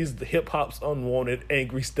the hip hop's unwanted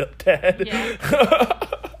angry stepdad. Yeah.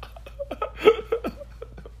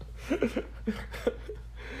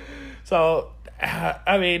 So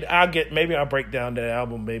I mean I'll break down that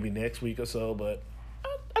album maybe next week or so, but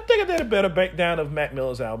I think I did a better breakdown of Mac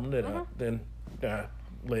Miller's album than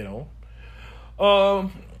later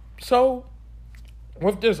on. So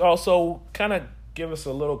with this also kind of give us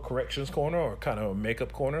a little corrections corner or kind of a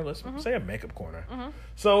makeup corner. Let's say a makeup corner.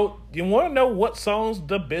 So you want to know what songs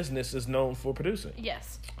The Business is known for producing?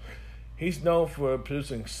 Yes. He's known for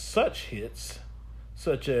producing such hits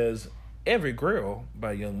such as Every Girl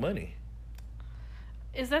by Young Money.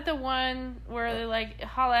 Is that the one where they like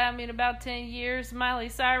holla at me in about 10 years, Miley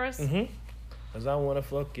Cyrus? Cause I want to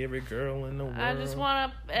fuck every girl in the world. I just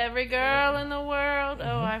want every girl in the world.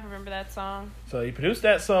 Oh, I remember that song. So he produced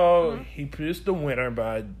that song. He produced The Winner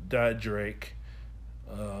by Drake.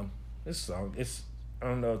 This song, I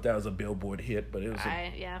don't know if that was a Billboard hit, but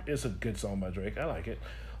it's a good song by Drake. I like it.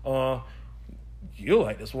 You'll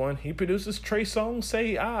like this one. He produces Trey Songz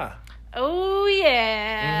Say Ah. Oh,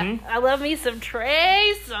 yeah. I love me some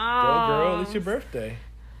Trey Songz. Go, girl, it's your birthday.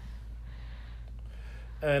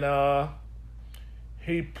 And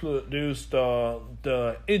he produced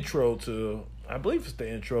the intro to, I believe it's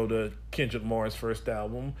the intro to Kendrick Lamar's first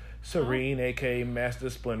album, Serene, a.k.a. Master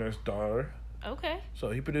Splinter's daughter. Okay. So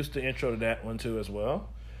he produced the intro to that one, too, as well.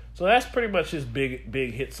 So that's pretty much his big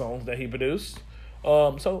hit songs that he produced.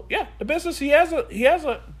 So, yeah, The Business, he has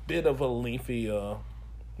a bit of a lengthy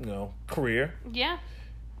career. Yeah.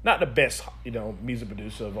 Not the best, music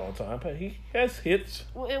producer of all time, but he has hits.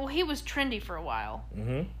 Well, he was trendy for a while.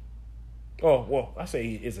 Oh, well, I say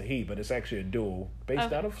it's a he, but it's actually a duo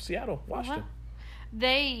based out of Seattle, Washington.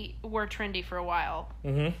 They were trendy for a while.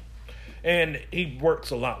 And he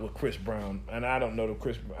works a lot with Chris Brown, and I don't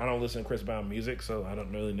listen to Chris Brown music, so I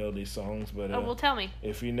don't really know these songs. But well, tell me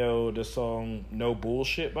if you know the song "No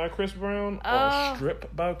Bullshit" by Chris Brown or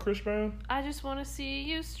 "Strip" by Chris Brown. I just want to see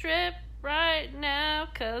you strip right now,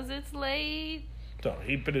 'cause it's late. So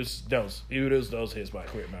he produced those. He produced those hits by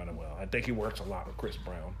Chris Brown as well. I think he works a lot with Chris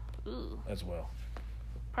Brown as well.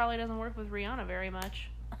 Probably doesn't work with Rihanna very much.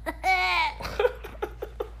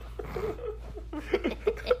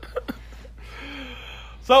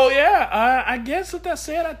 So yeah, I guess with that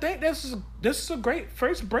said, I think this is a great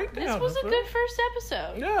first breakdown. This was a good first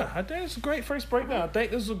episode. Yeah, I think it's a great first breakdown. I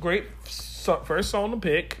think this is a great first song to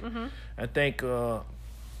pick. I think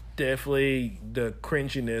definitely the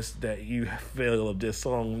cringiness that you feel of this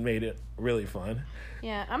song made it really fun.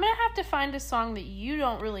 Yeah, I'm gonna have to find a song that you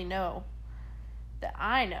don't really know, that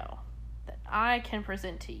I know, that I can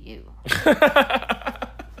present to you.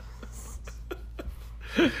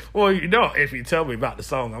 Well, if you tell me about the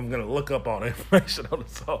song, I'm gonna look up all the information on the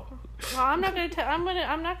song. Well, I'm not gonna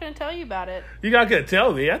tell you about it. You're not gonna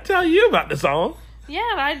tell me. I tell you about the song. Yeah,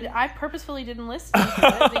 and I purposefully didn't listen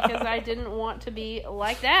to it because I didn't want to be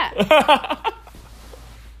like that.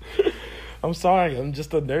 I'm sorry. I'm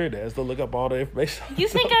just a nerd that has to look up all the information. You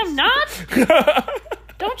think I'm not?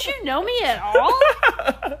 Don't you know me at all?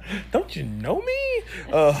 Don't you know me?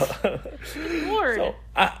 Lord. So,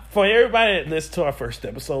 for everybody that listened to our first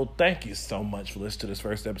episode, thank you so much for listening to this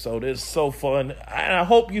first episode. It's so fun. And I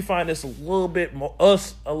hope you find this a little bit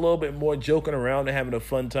more joking around and having a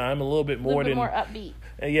fun time. A little bit more upbeat.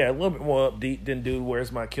 Yeah, a little bit more upbeat than Dude,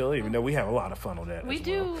 Where's My Killer? Even though we have a lot of fun on that. We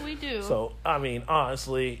do. So, I mean,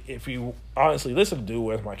 honestly, if you listen to Dude,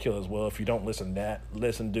 Where's My Killer as well. If you don't listen to that,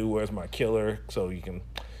 listen to Dude, Where's My Killer, so you can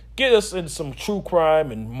get us into some true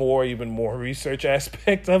crime and even more research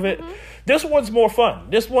aspect of it. This one's more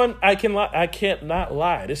fun. This one, I can't not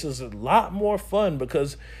lie. This is a lot more fun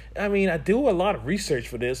because, I mean, I do a lot of research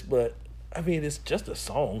for this, but I mean, it's just a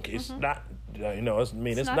song. It's not, you know. It's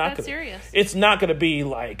not not that gonna, serious. It's not going to be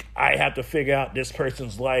like I have to figure out this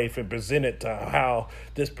person's life and present it to how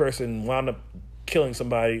this person wound up killing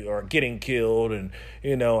somebody or getting killed, and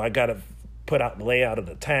you know, I got to put out the layout of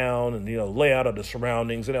the town and, you know, layout of the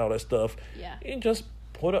surroundings and all that stuff. Yeah. And just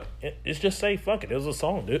put up. It's just say fuck it. It was a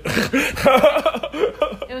song, dude.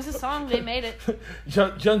 It was a song. They made it.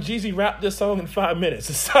 Young Jeezy rapped this song in 5 minutes.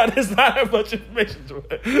 It's not that much information to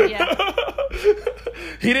it. Yeah.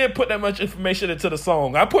 He didn't put that much information into the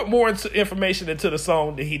song. I put more information into the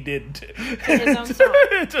song than he did his own song.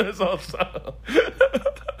 into his own song.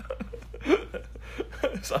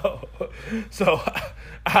 So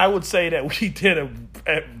I would say that we did a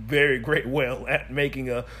very great well at making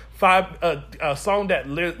a song that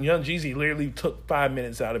Young Jeezy literally took 5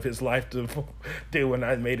 minutes out of his life to do, when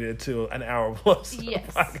I made it into an hour plus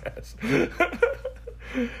Yes. podcast.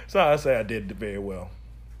 So I say I did very well.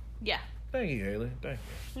 Yeah. Thank you, Haley. Thank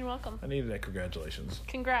you. You're welcome. I needed that. Congratulations.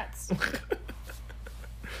 Congrats.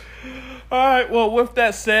 All right. Well, with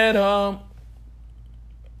that said,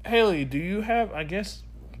 Haley, do you have? I guess.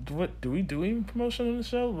 What do we do? Even promotion on the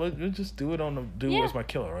show? We'll just do it on the Do Where's My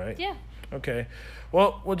Killer, right? Yeah. Okay.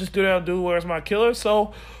 Well, we'll just do that on Do Where's My Killer.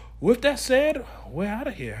 So, with that said, we're out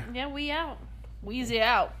of here. Yeah, we out. Weezy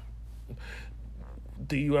out.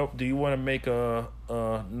 Do you want to make a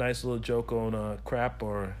nice little joke on crap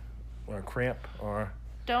or cramp or?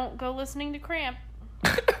 Don't go listening to Cramp.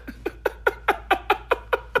 Oh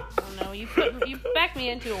no, you backed me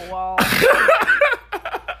into a wall.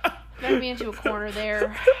 Backed me into a corner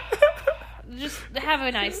there. Just have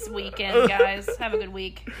a nice weekend, guys. Have a good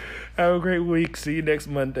week. Have a great week. See you next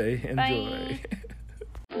Monday. Enjoy. Bye.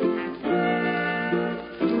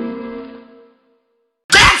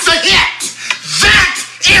 That's a hit! That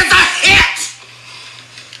is a hit!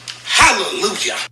 Hallelujah!